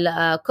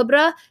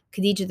al-Kubra,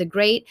 Khadija the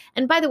Great.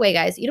 And by the way,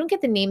 guys, you don't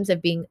get the names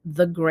of being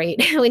the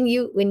great when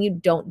you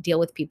don't deal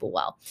with people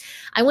well.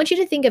 I want you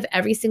to think of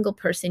every single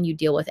person you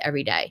deal with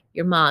every day.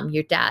 Your mom,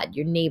 your dad,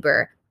 your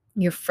neighbor,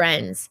 your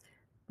friends,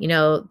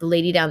 the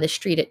lady down the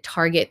street at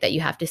Target that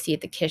you have to see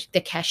at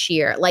the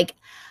cashier. Like,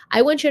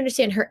 I want you to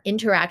understand her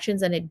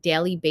interactions on a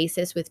daily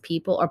basis with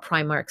people, or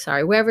Primark,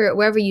 sorry,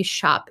 wherever you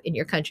shop in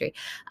your country.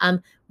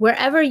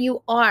 Wherever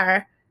you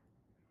are,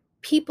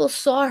 people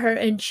saw her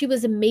and she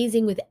was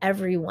amazing with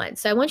everyone.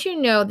 So I want you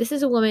to know this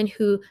is a woman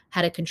who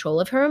had a control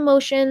of her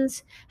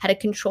emotions, had a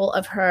control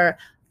of her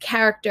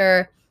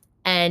character,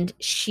 and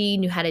she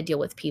knew how to deal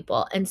with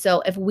people. And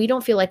so if we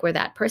don't feel like we're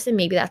that person,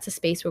 maybe that's a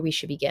space where we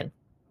should begin.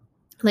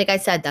 Like I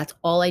said, that's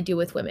all I do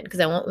with women,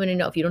 because I want women to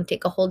know if you don't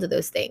take a hold of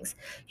those things,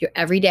 your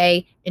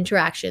everyday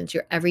interactions,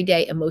 your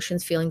everyday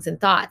emotions, feelings, and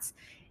thoughts,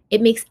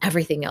 it makes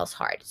everything else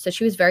hard. So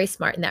she was very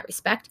smart in that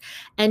respect.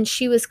 And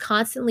she was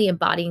constantly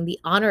embodying the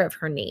honor of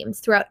her names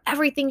throughout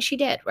everything she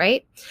did,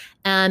 right?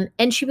 And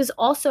she was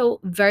also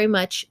very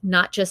much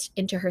not just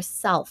into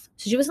herself.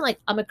 So she wasn't like,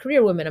 I'm a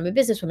career woman, I'm a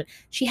businesswoman.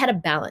 She had a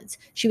balance.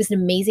 She was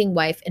an amazing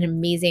wife, an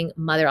amazing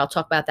mother. I'll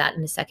talk about that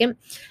in a second.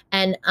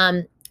 And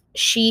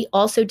she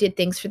also did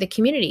things for the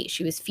community.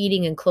 She was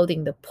feeding and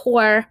clothing the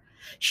poor.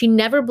 She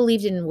never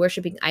believed in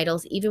worshiping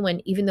idols, even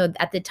though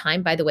at the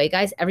time, by the way,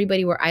 guys,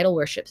 everybody were idol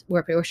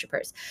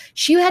worshipers.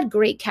 She had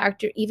great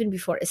character even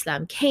before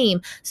Islam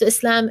came. So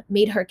Islam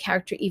made her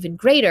character even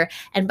greater.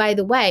 And by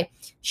the way,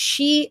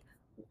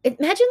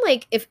 imagine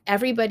like if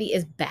everybody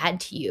is bad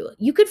to you,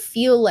 you could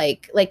feel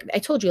like I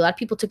told you, a lot of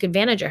people took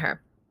advantage of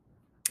her.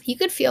 You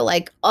could feel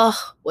like, oh,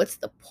 what's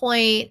the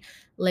point?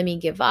 Let me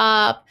give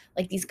up.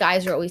 Like, these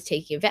guys are always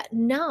taking advantage.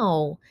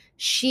 No,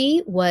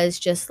 she was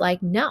just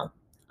like, no,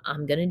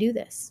 I'm going to do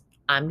this.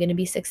 I'm going to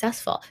be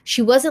successful.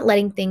 She wasn't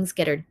letting things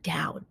get her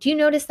down. Do you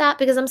notice that?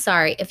 Because I'm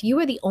sorry, if you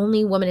were the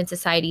only woman in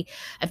society,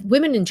 if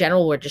women in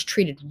general were just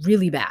treated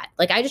really bad,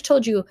 like I just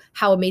told you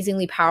how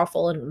amazingly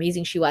powerful and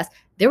amazing she was,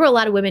 there were a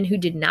lot of women who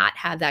did not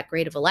have that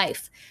great of a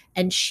life.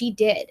 And she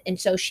did. And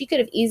so she could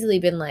have easily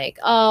been like,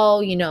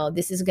 oh,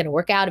 this isn't going to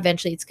work out.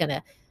 Eventually it's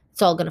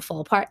all going to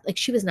fall apart. Like,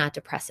 she was not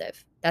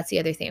depressive. That's the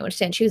other thing. I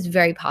understand. She was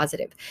very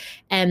positive.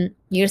 And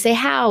you're going to say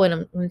how? And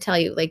I'm going to tell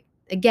you, like,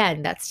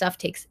 again, that stuff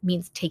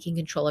means taking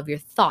control of your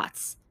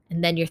thoughts,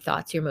 and then your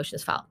thoughts, your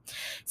emotions follow.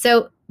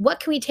 So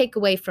what can we take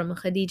away from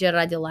Khadija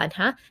radiallahu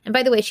anha? And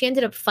by the way, she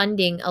ended up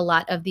funding a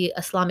lot of the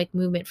Islamic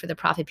movement for the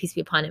Prophet, peace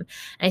be upon him.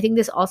 And I think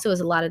this also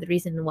is a lot of the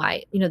reason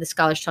why, the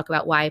scholars talk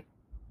about why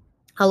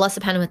Allah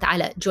subhanahu wa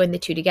ta'ala joined the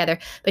two together.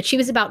 But she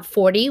was about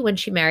 40 when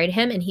she married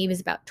him, and he was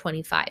about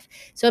 25.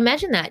 So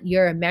imagine that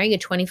you're marrying a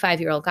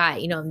 25-year-old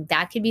guy.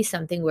 That could be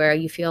something where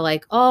you feel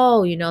like,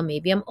 oh,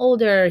 maybe I'm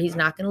older. He's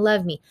not going to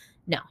love me.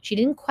 No, she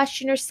didn't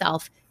question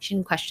herself. She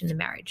didn't question the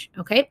marriage.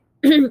 Okay.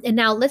 And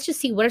now let's just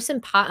see what are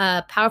some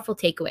powerful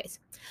takeaways.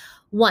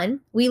 One,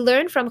 we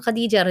learn from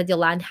Khadija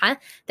radiallahu anha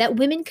that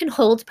women can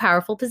hold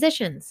powerful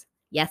positions.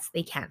 Yes,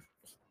 they can.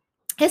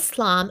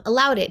 Islam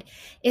allowed it.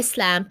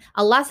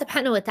 Allah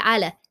subhanahu wa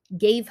ta'ala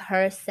gave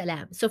her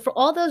salam. So for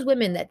all those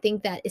women that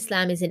think that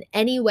Islam is in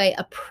any way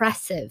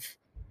oppressive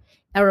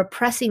or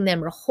oppressing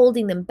them or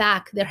holding them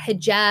back, their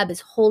hijab is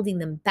holding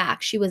them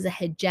back. She was a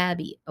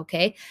hijabi,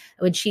 okay?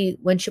 Once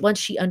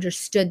she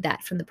understood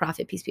that from the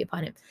Prophet, peace be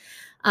upon him.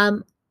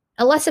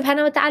 Allah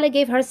subhanahu wa ta'ala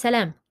gave her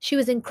salam. She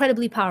was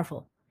incredibly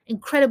powerful,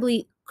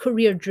 incredibly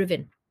career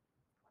driven.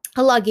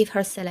 Allah gave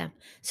her salam.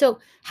 So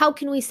how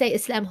can we say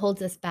Islam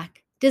holds us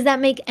back? Does that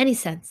make any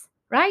sense?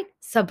 Right?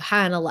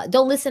 Subhanallah.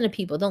 Don't listen to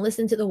people. Don't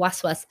listen to the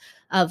waswas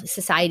of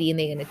society and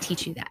they're going to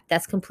teach you that.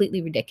 That's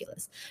completely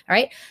ridiculous. All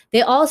right.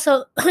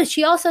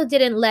 She also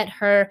didn't let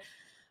her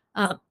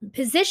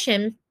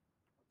position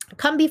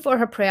come before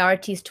her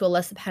priorities to Allah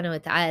subhanahu wa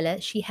ta'ala.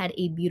 She had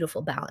a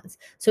beautiful balance.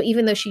 So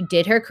even though she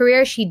did her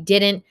career, she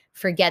didn't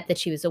forget that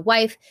she was a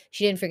wife.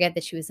 She didn't forget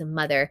that she was a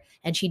mother,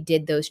 and she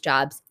did those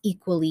jobs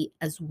equally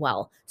as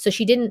well. So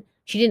she didn't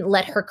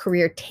let her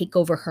career take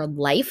over her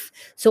life.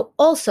 So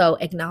also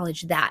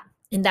acknowledge that.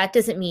 And that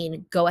doesn't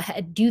mean go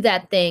ahead, do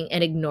that thing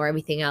and ignore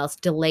everything else,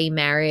 delay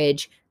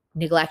marriage,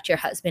 neglect your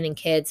husband and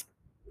kids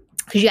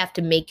because you have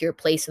to make your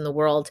place in the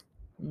world.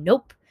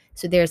 Nope.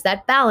 So there's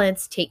that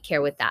balance. Take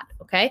care with that,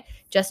 okay?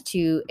 Just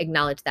to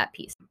acknowledge that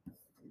piece.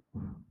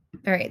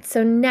 All right,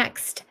 so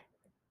next,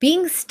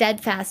 being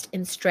steadfast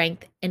in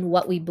strength in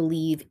what we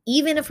believe,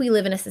 even if we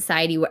live in a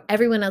society where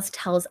everyone else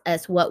tells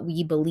us what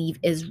we believe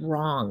is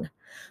wrong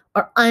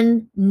or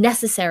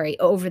unnecessary,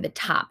 over the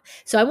top.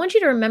 So I want you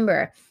to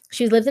remember,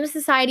 she lived in a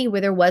society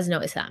where there was no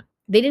Islam.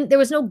 There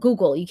was no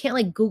Google. You can't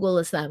like Google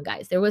Islam,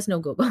 guys. There was no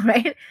Google,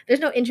 right? There's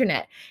no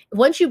internet.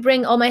 Once you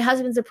bring, oh, my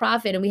husband's a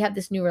prophet and we have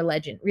this new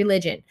religion,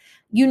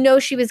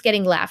 she was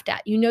getting laughed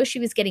at. She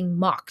was getting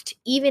mocked.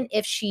 Even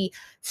if she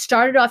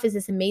started off as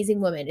this amazing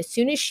woman, as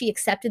soon as she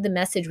accepted the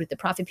message with the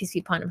Prophet, peace be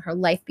upon him, her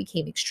life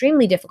became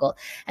extremely difficult.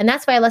 And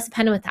that's why Allah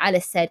subhanahu wa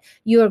ta'ala said,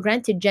 you are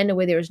granted Jannah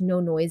where there is no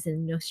noise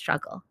and no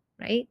struggle.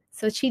 Right?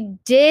 So she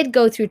did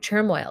go through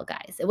turmoil,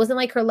 guys. It wasn't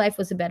like her life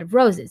was a bed of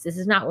roses. This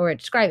is not what we're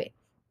describing.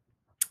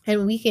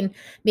 And we can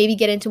maybe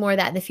get into more of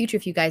that in the future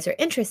if you guys are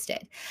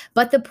interested.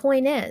 But the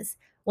point is,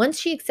 once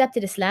she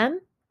accepted Islam,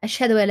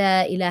 Ashhadu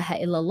la ilaha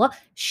illallah,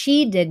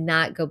 she did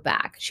not go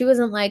back. She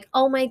wasn't like,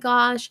 oh my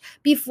gosh,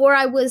 before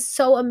I was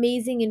so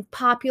amazing and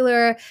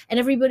popular and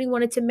everybody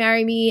wanted to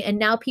marry me and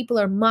now people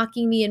are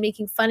mocking me and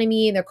making fun of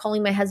me and they're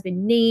calling my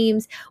husband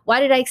names. Why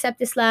did I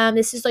accept Islam?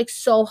 This is like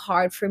so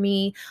hard for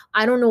me.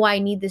 I don't know why I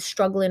need this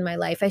struggle in my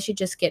life. I should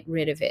just get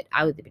rid of it.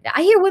 I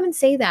hear women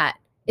say that.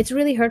 It's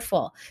really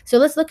hurtful. So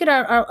let's look at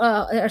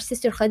our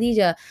sister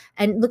Khadija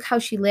and look how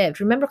she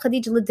lived. Remember,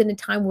 Khadija lived in a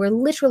time where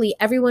literally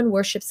everyone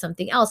worshipped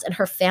something else, and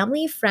her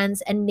family,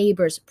 friends, and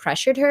neighbors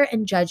pressured her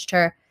and judged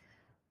her,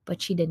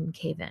 but she didn't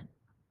cave in.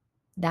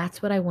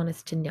 That's what I want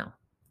us to know.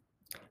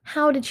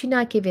 How did she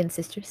not give in,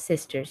 sisters?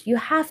 Sisters, you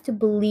have to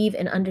believe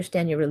and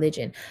understand your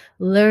religion.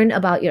 Learn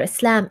about your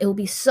Islam. It will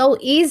be so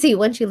easy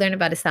once you learn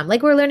about Islam.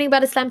 Like we're learning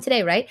about Islam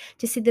today, right?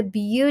 To see the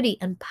beauty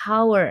and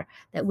power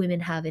that women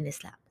have in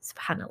Islam.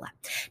 SubhanAllah.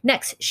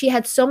 Next, she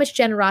had so much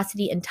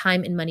generosity and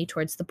time and money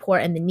towards the poor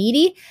and the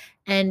needy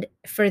and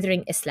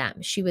furthering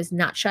Islam. She was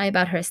not shy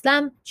about her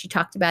Islam. She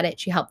talked about it.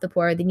 She helped the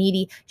poor, the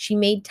needy. She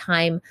made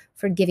time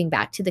for giving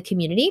back to the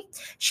community.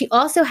 She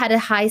also had a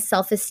high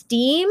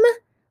self-esteem,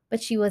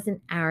 but she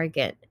wasn't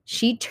arrogant.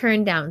 She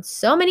turned down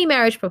so many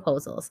marriage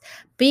proposals.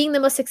 Being the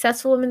most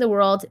successful woman in the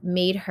world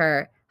made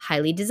her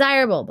highly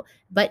desirable,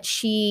 but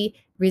she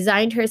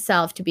resigned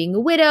herself to being a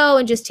widow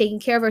and just taking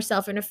care of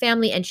herself and her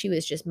family. And she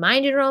was just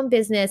minding her own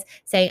business,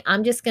 saying,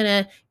 I'm just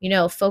going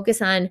to,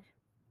 focus on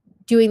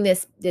doing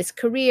this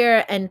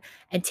career and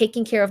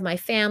taking care of my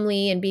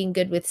family and being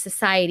good with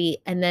society.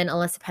 And then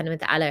Allah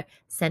subhanahu wa ta'ala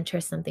sent her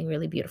something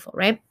really beautiful,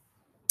 right?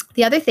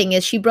 The other thing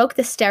is she broke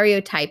the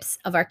stereotypes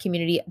of our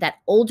community that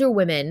older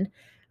women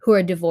who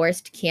are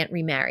divorced can't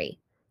remarry.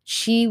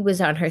 She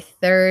was on her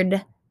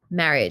third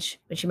marriage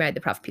when she married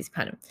the Prophet, peace be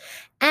upon him.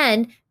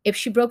 And if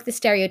she broke the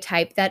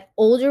stereotype that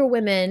older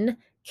women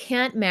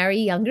can't marry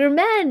younger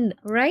men,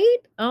 right?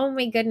 Oh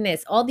my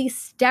goodness. All these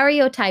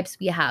stereotypes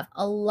we have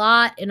a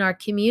lot in our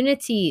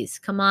communities.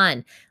 Come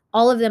on.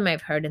 All of them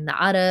I've heard in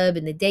the Arab,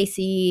 in the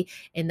Desi,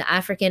 in the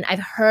African. I've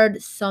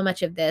heard so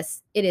much of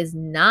this. It is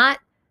not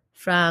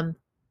from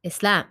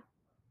Islam.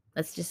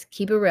 Let's just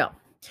keep it real.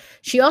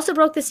 She also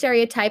broke the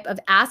stereotype of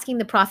asking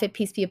the Prophet,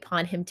 peace be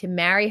upon him, to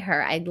marry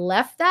her. I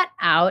left that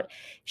out.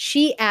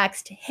 She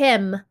asked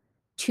him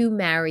to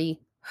marry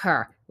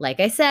her. Like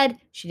I said,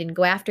 she didn't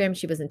go after him.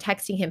 She wasn't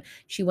texting him.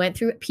 She went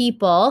through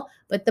people.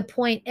 But the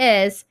point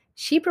is,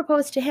 she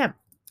proposed to him.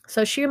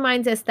 So she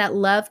reminds us that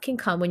love can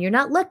come when you're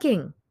not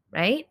looking,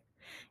 right?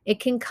 It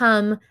can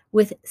come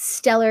with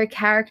stellar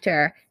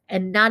character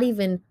and not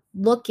even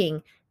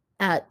looking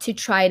to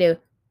try to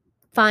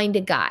find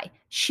a guy.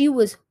 She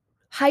was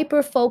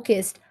hyper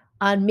focused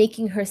on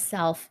making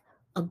herself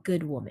a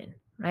good woman,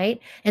 right?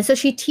 And so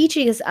she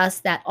teaches us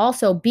that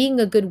also being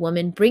a good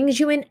woman brings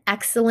you an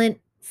excellent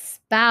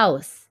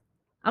spouse.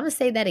 I'm going to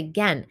say that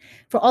again.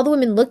 For all the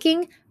women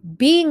looking,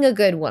 being a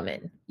good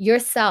woman,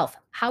 yourself,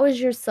 how is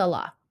your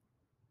salah?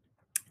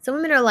 Some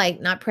women are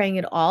like not praying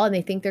at all and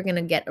they think they're going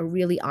to get a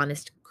really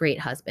honest, great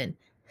husband.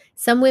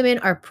 Some women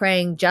are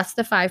praying just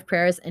the 5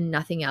 prayers and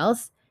nothing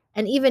else,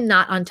 and even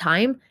not on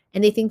time,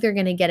 and they think they're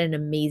going to get an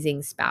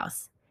amazing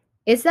spouse.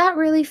 Is that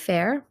really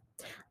fair?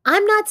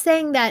 I'm not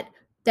saying that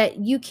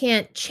you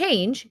can't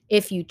change.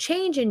 If you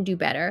change and do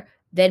better,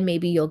 then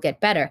maybe you'll get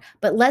better.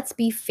 But let's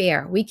be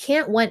fair. We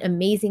can't want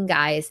amazing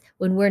guys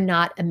when we're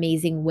not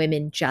amazing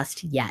women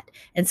just yet.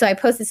 And so I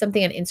posted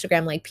something on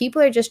Instagram like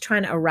people are just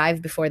trying to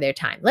arrive before their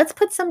time. Let's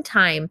put some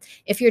time.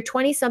 If you're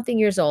 20 something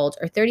years old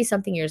or 30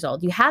 something years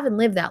old, you haven't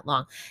lived that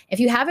long. If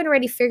you haven't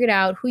already figured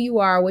out who you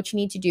are, what you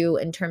need to do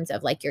in terms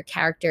of like your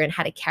character and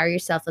how to carry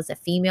yourself as a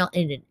female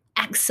in an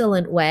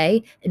excellent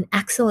way,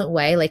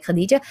 like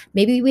Khadija,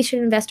 maybe we should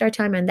invest our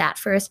time on that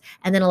first.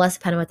 And then Allah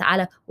subhanahu wa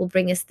ta'ala will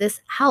bring us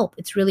this help.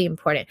 It's really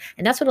important.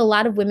 And that's what a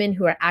lot of women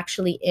who are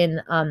actually in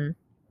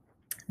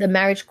the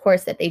marriage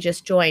course that they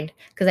just joined,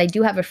 because I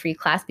do have a free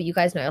class, but you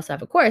guys know I also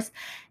have a course.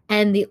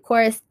 And the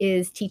course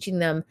is teaching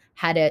them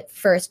how to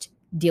first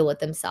deal with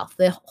themselves.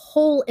 The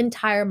whole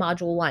entire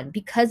module 1,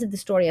 because of the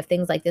story of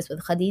things like this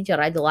with Khadija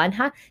radiallahu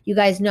anha, you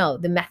guys know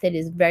the method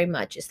is very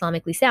much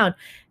Islamically sound.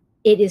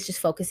 It is just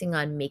focusing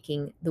on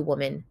making the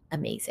woman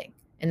amazing.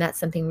 And that's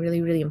something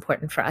really, really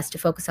important for us to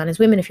focus on as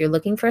women if you're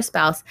looking for a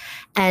spouse,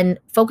 and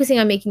focusing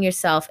on making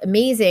yourself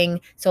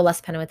amazing so Allah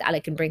subhanahu wa ta'ala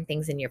can bring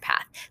things in your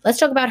path. Let's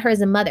talk about her as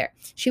a mother.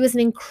 She was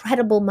an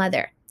incredible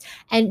mother.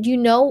 And you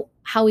know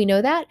how we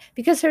know that?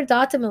 Because her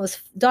daughter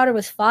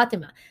was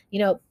Fatima,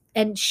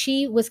 and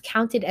she was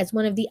counted as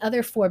one of the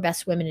other 4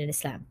 best women in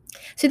Islam.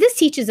 So this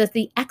teaches us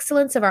the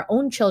excellence of our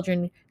own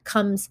children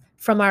comes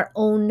from our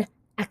own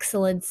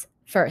excellence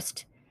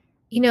first.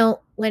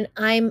 When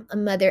I'm a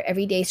mother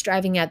every day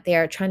striving out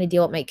there trying to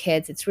deal with my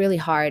kids, it's really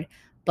hard.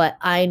 But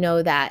I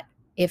know that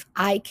if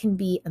I can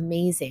be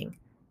amazing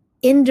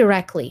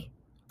indirectly,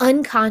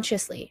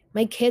 unconsciously,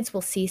 my kids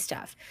will see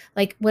stuff.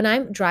 Like when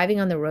I'm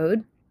driving on the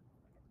road,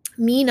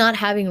 me not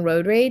having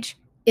road rage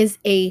is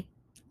a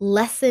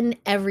lesson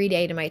every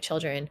day to my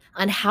children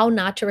on how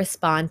not to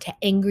respond to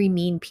angry,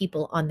 mean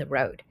people on the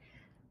road.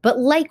 But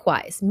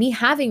likewise, me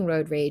having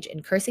road rage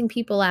and cursing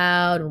people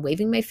out and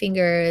waving my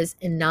fingers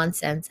and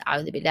nonsense,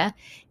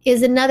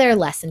 is another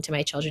lesson to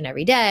my children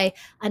every day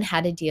on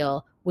how to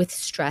deal with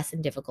stress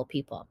and difficult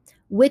people.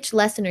 Which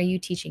lesson are you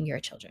teaching your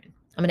children?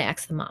 I'm going to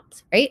ask the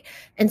moms, right?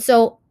 And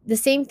so the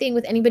same thing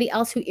with anybody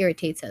else who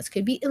irritates us.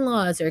 Could be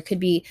in-laws, or it could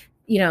be,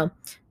 the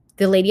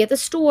lady at the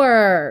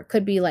store,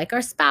 could be like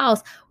our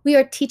spouse. We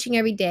are teaching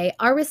every day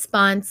our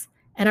response.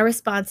 And our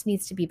response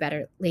needs to be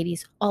better,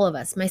 ladies, all of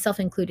us, myself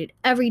included.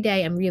 Every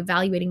day I'm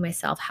reevaluating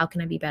myself. How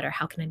can I be better?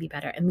 How can I be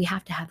better? And we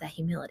have to have that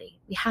humility.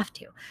 We have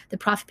to. The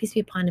Prophet, peace be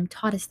upon him,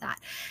 taught us that.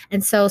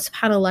 And so,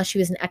 subhanAllah, she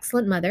was an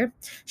excellent mother.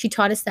 She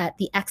taught us that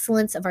the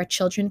excellence of our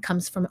children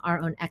comes from our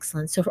own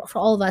excellence. So for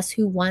all of us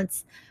who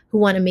want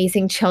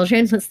amazing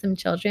children, Muslim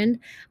children,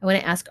 I want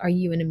to ask, are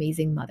you an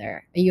amazing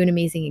mother? Are you an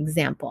amazing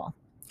example?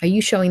 Are you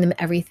showing them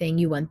everything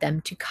you want them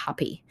to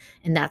copy?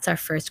 And that's our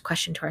first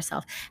question to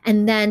ourselves.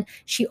 And then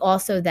she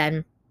also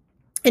then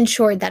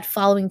ensured that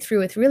following through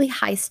with really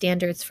high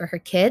standards for her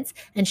kids,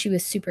 and she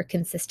was super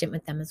consistent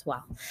with them as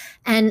well.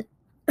 And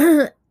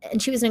and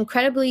she was an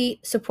incredibly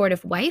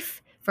supportive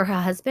wife for her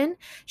husband.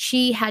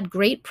 She had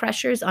great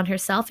pressures on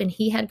herself and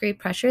he had great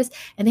pressures,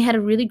 and they had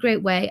a really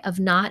great way of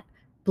not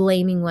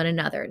blaming one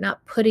another, not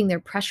putting their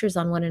pressures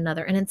on one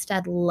another, and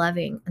instead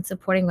loving and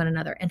supporting one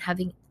another and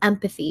having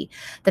empathy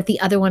that the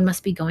other one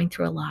must be going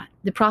through a lot.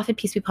 The Prophet,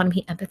 peace be upon him,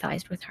 he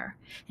empathized with her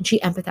and she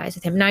empathized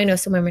with him. Now I know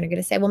some women are going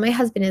to say, well, my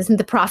husband isn't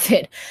the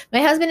Prophet.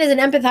 My husband isn't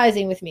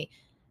empathizing with me.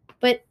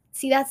 But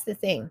see, that's the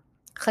thing.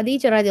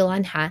 Khadija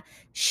radiallahu anha,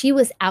 she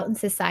was out in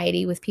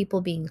society with people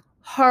being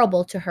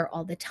horrible to her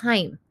all the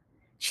time.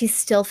 She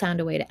still found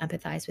a way to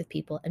empathize with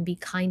people and be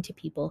kind to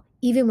people,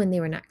 even when they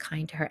were not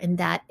kind to her. And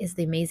that is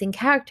the amazing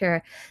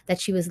character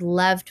that she was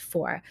loved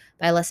for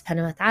by Allah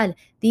subhanahu wa ta'ala.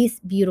 These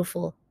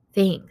beautiful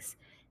things.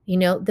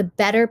 The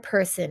better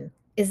person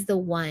is the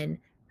one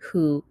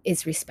who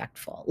is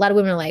respectful. A lot of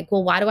women are like,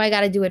 well, why do I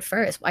got to do it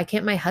first? Why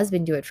can't my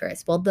husband do it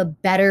first? Well, the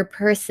better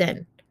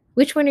person.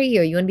 Which one are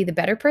you? You want to be the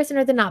better person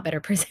or the not better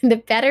person? The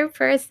better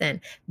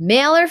person,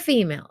 male or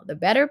female, the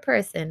better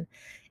person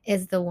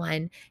is the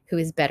one who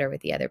is better with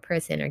the other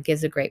person or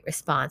gives a great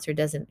response or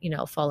doesn't,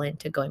 fall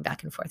into going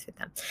back and forth with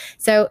them.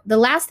 So the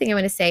last thing I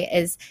want to say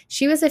is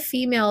she was a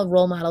female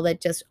role model that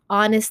just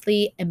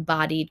honestly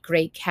embodied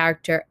great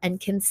character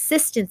and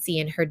consistency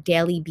in her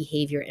daily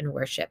behavior and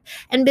worship.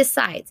 And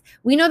besides,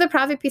 we know the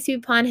Prophet, peace be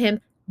upon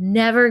him,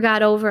 never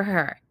got over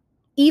her.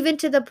 even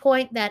to the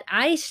point that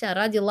Aisha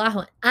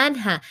radiallahu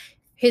anha,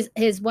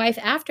 his wife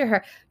after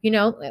her,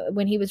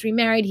 when he was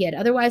remarried, he had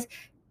otherwise,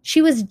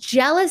 she was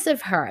jealous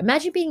of her.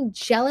 Imagine being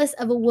jealous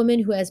of a woman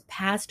who has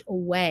passed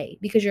away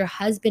because your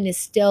husband is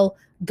still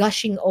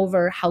gushing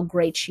over how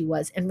great she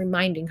was and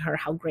reminding her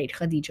how great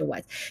Khadija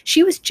was.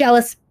 She was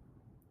jealous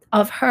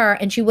of her,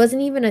 and she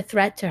wasn't even a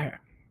threat to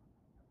her.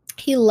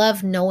 He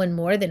loved no one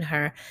more than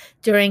her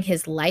during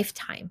his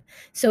lifetime.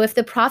 So if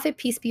the Prophet,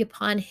 peace be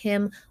upon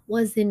him,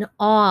 was in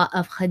awe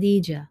of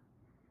Khadija,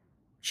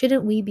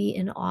 shouldn't we be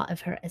in awe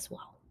of her as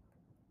well?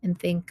 And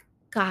think,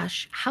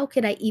 gosh, how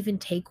could I even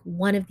take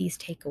one of these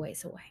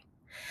takeaways away?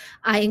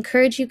 I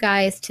encourage you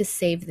guys to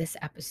save this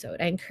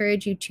episode. I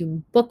encourage you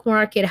to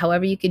bookmark it,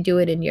 however you could do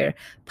it in your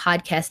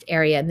podcast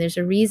area. And there's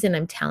a reason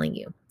I'm telling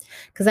you,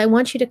 because I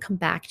want you to come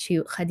back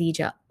to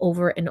Khadija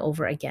over and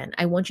over again.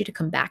 I want you to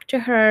come back to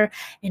her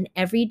and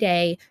every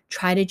day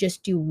try to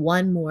just do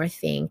one more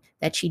thing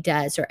that she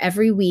does, or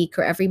every week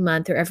or every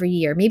month or every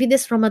year. Maybe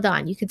this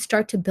Ramadan, you could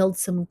start to build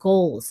some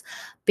goals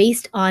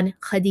based on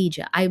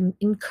Khadija. I'm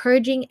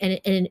encouraging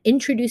and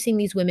introducing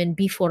these women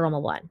before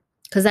Ramadan,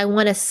 because I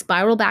want to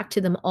spiral back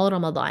to them all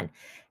Ramadan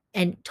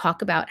and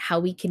talk about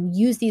how we can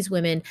use these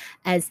women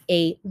as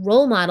a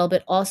role model,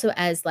 but also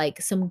as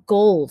like some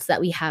goals that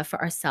we have for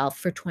ourselves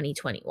for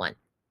 2021.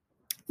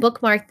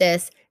 Bookmark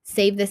this,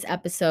 save this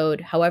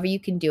episode, however you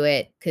can do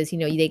it, because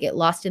they get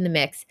lost in the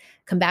mix.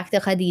 Come back to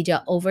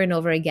Khadija over and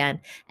over again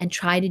and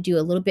try to do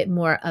a little bit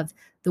more of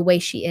the way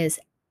she is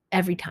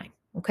every time.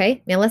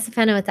 Okay? May Allah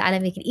subhanahu wa ta'ala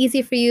make it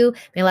easy for you.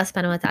 May Allah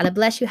subhanahu wa ta'ala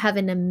bless you. Have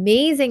an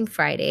amazing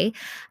Friday.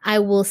 I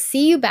will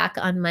see you back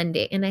on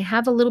Monday. And I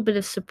have a little bit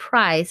of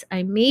surprise.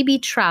 I may be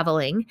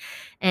traveling.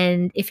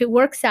 And if it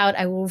works out,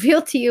 I will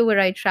reveal to you where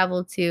I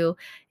travel to,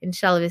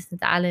 inshallah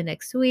ta'ala,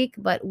 next week.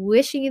 But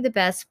wishing you the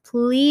best.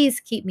 Please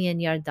keep me in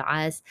your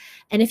du'as.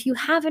 And if you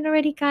haven't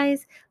already,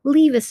 guys,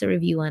 leave us a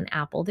review on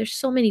Apple. There's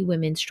so many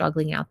women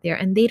struggling out there,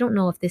 and they don't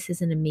know if this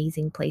is an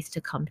amazing place to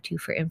come to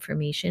for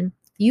information.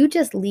 You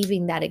just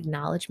leaving that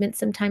acknowledgement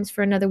sometimes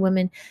for another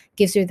woman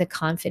gives her the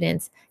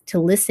confidence to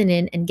listen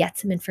in and get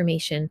some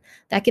information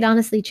that could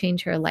honestly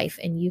change her life.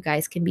 And you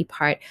guys can be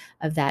part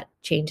of that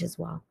change as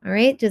well. All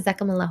right.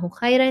 Jazakumullahu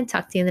khairan.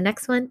 Talk to you in the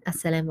next one.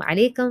 Assalamu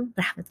alaikum.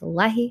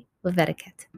 Rahmatullahi wa barakatuh.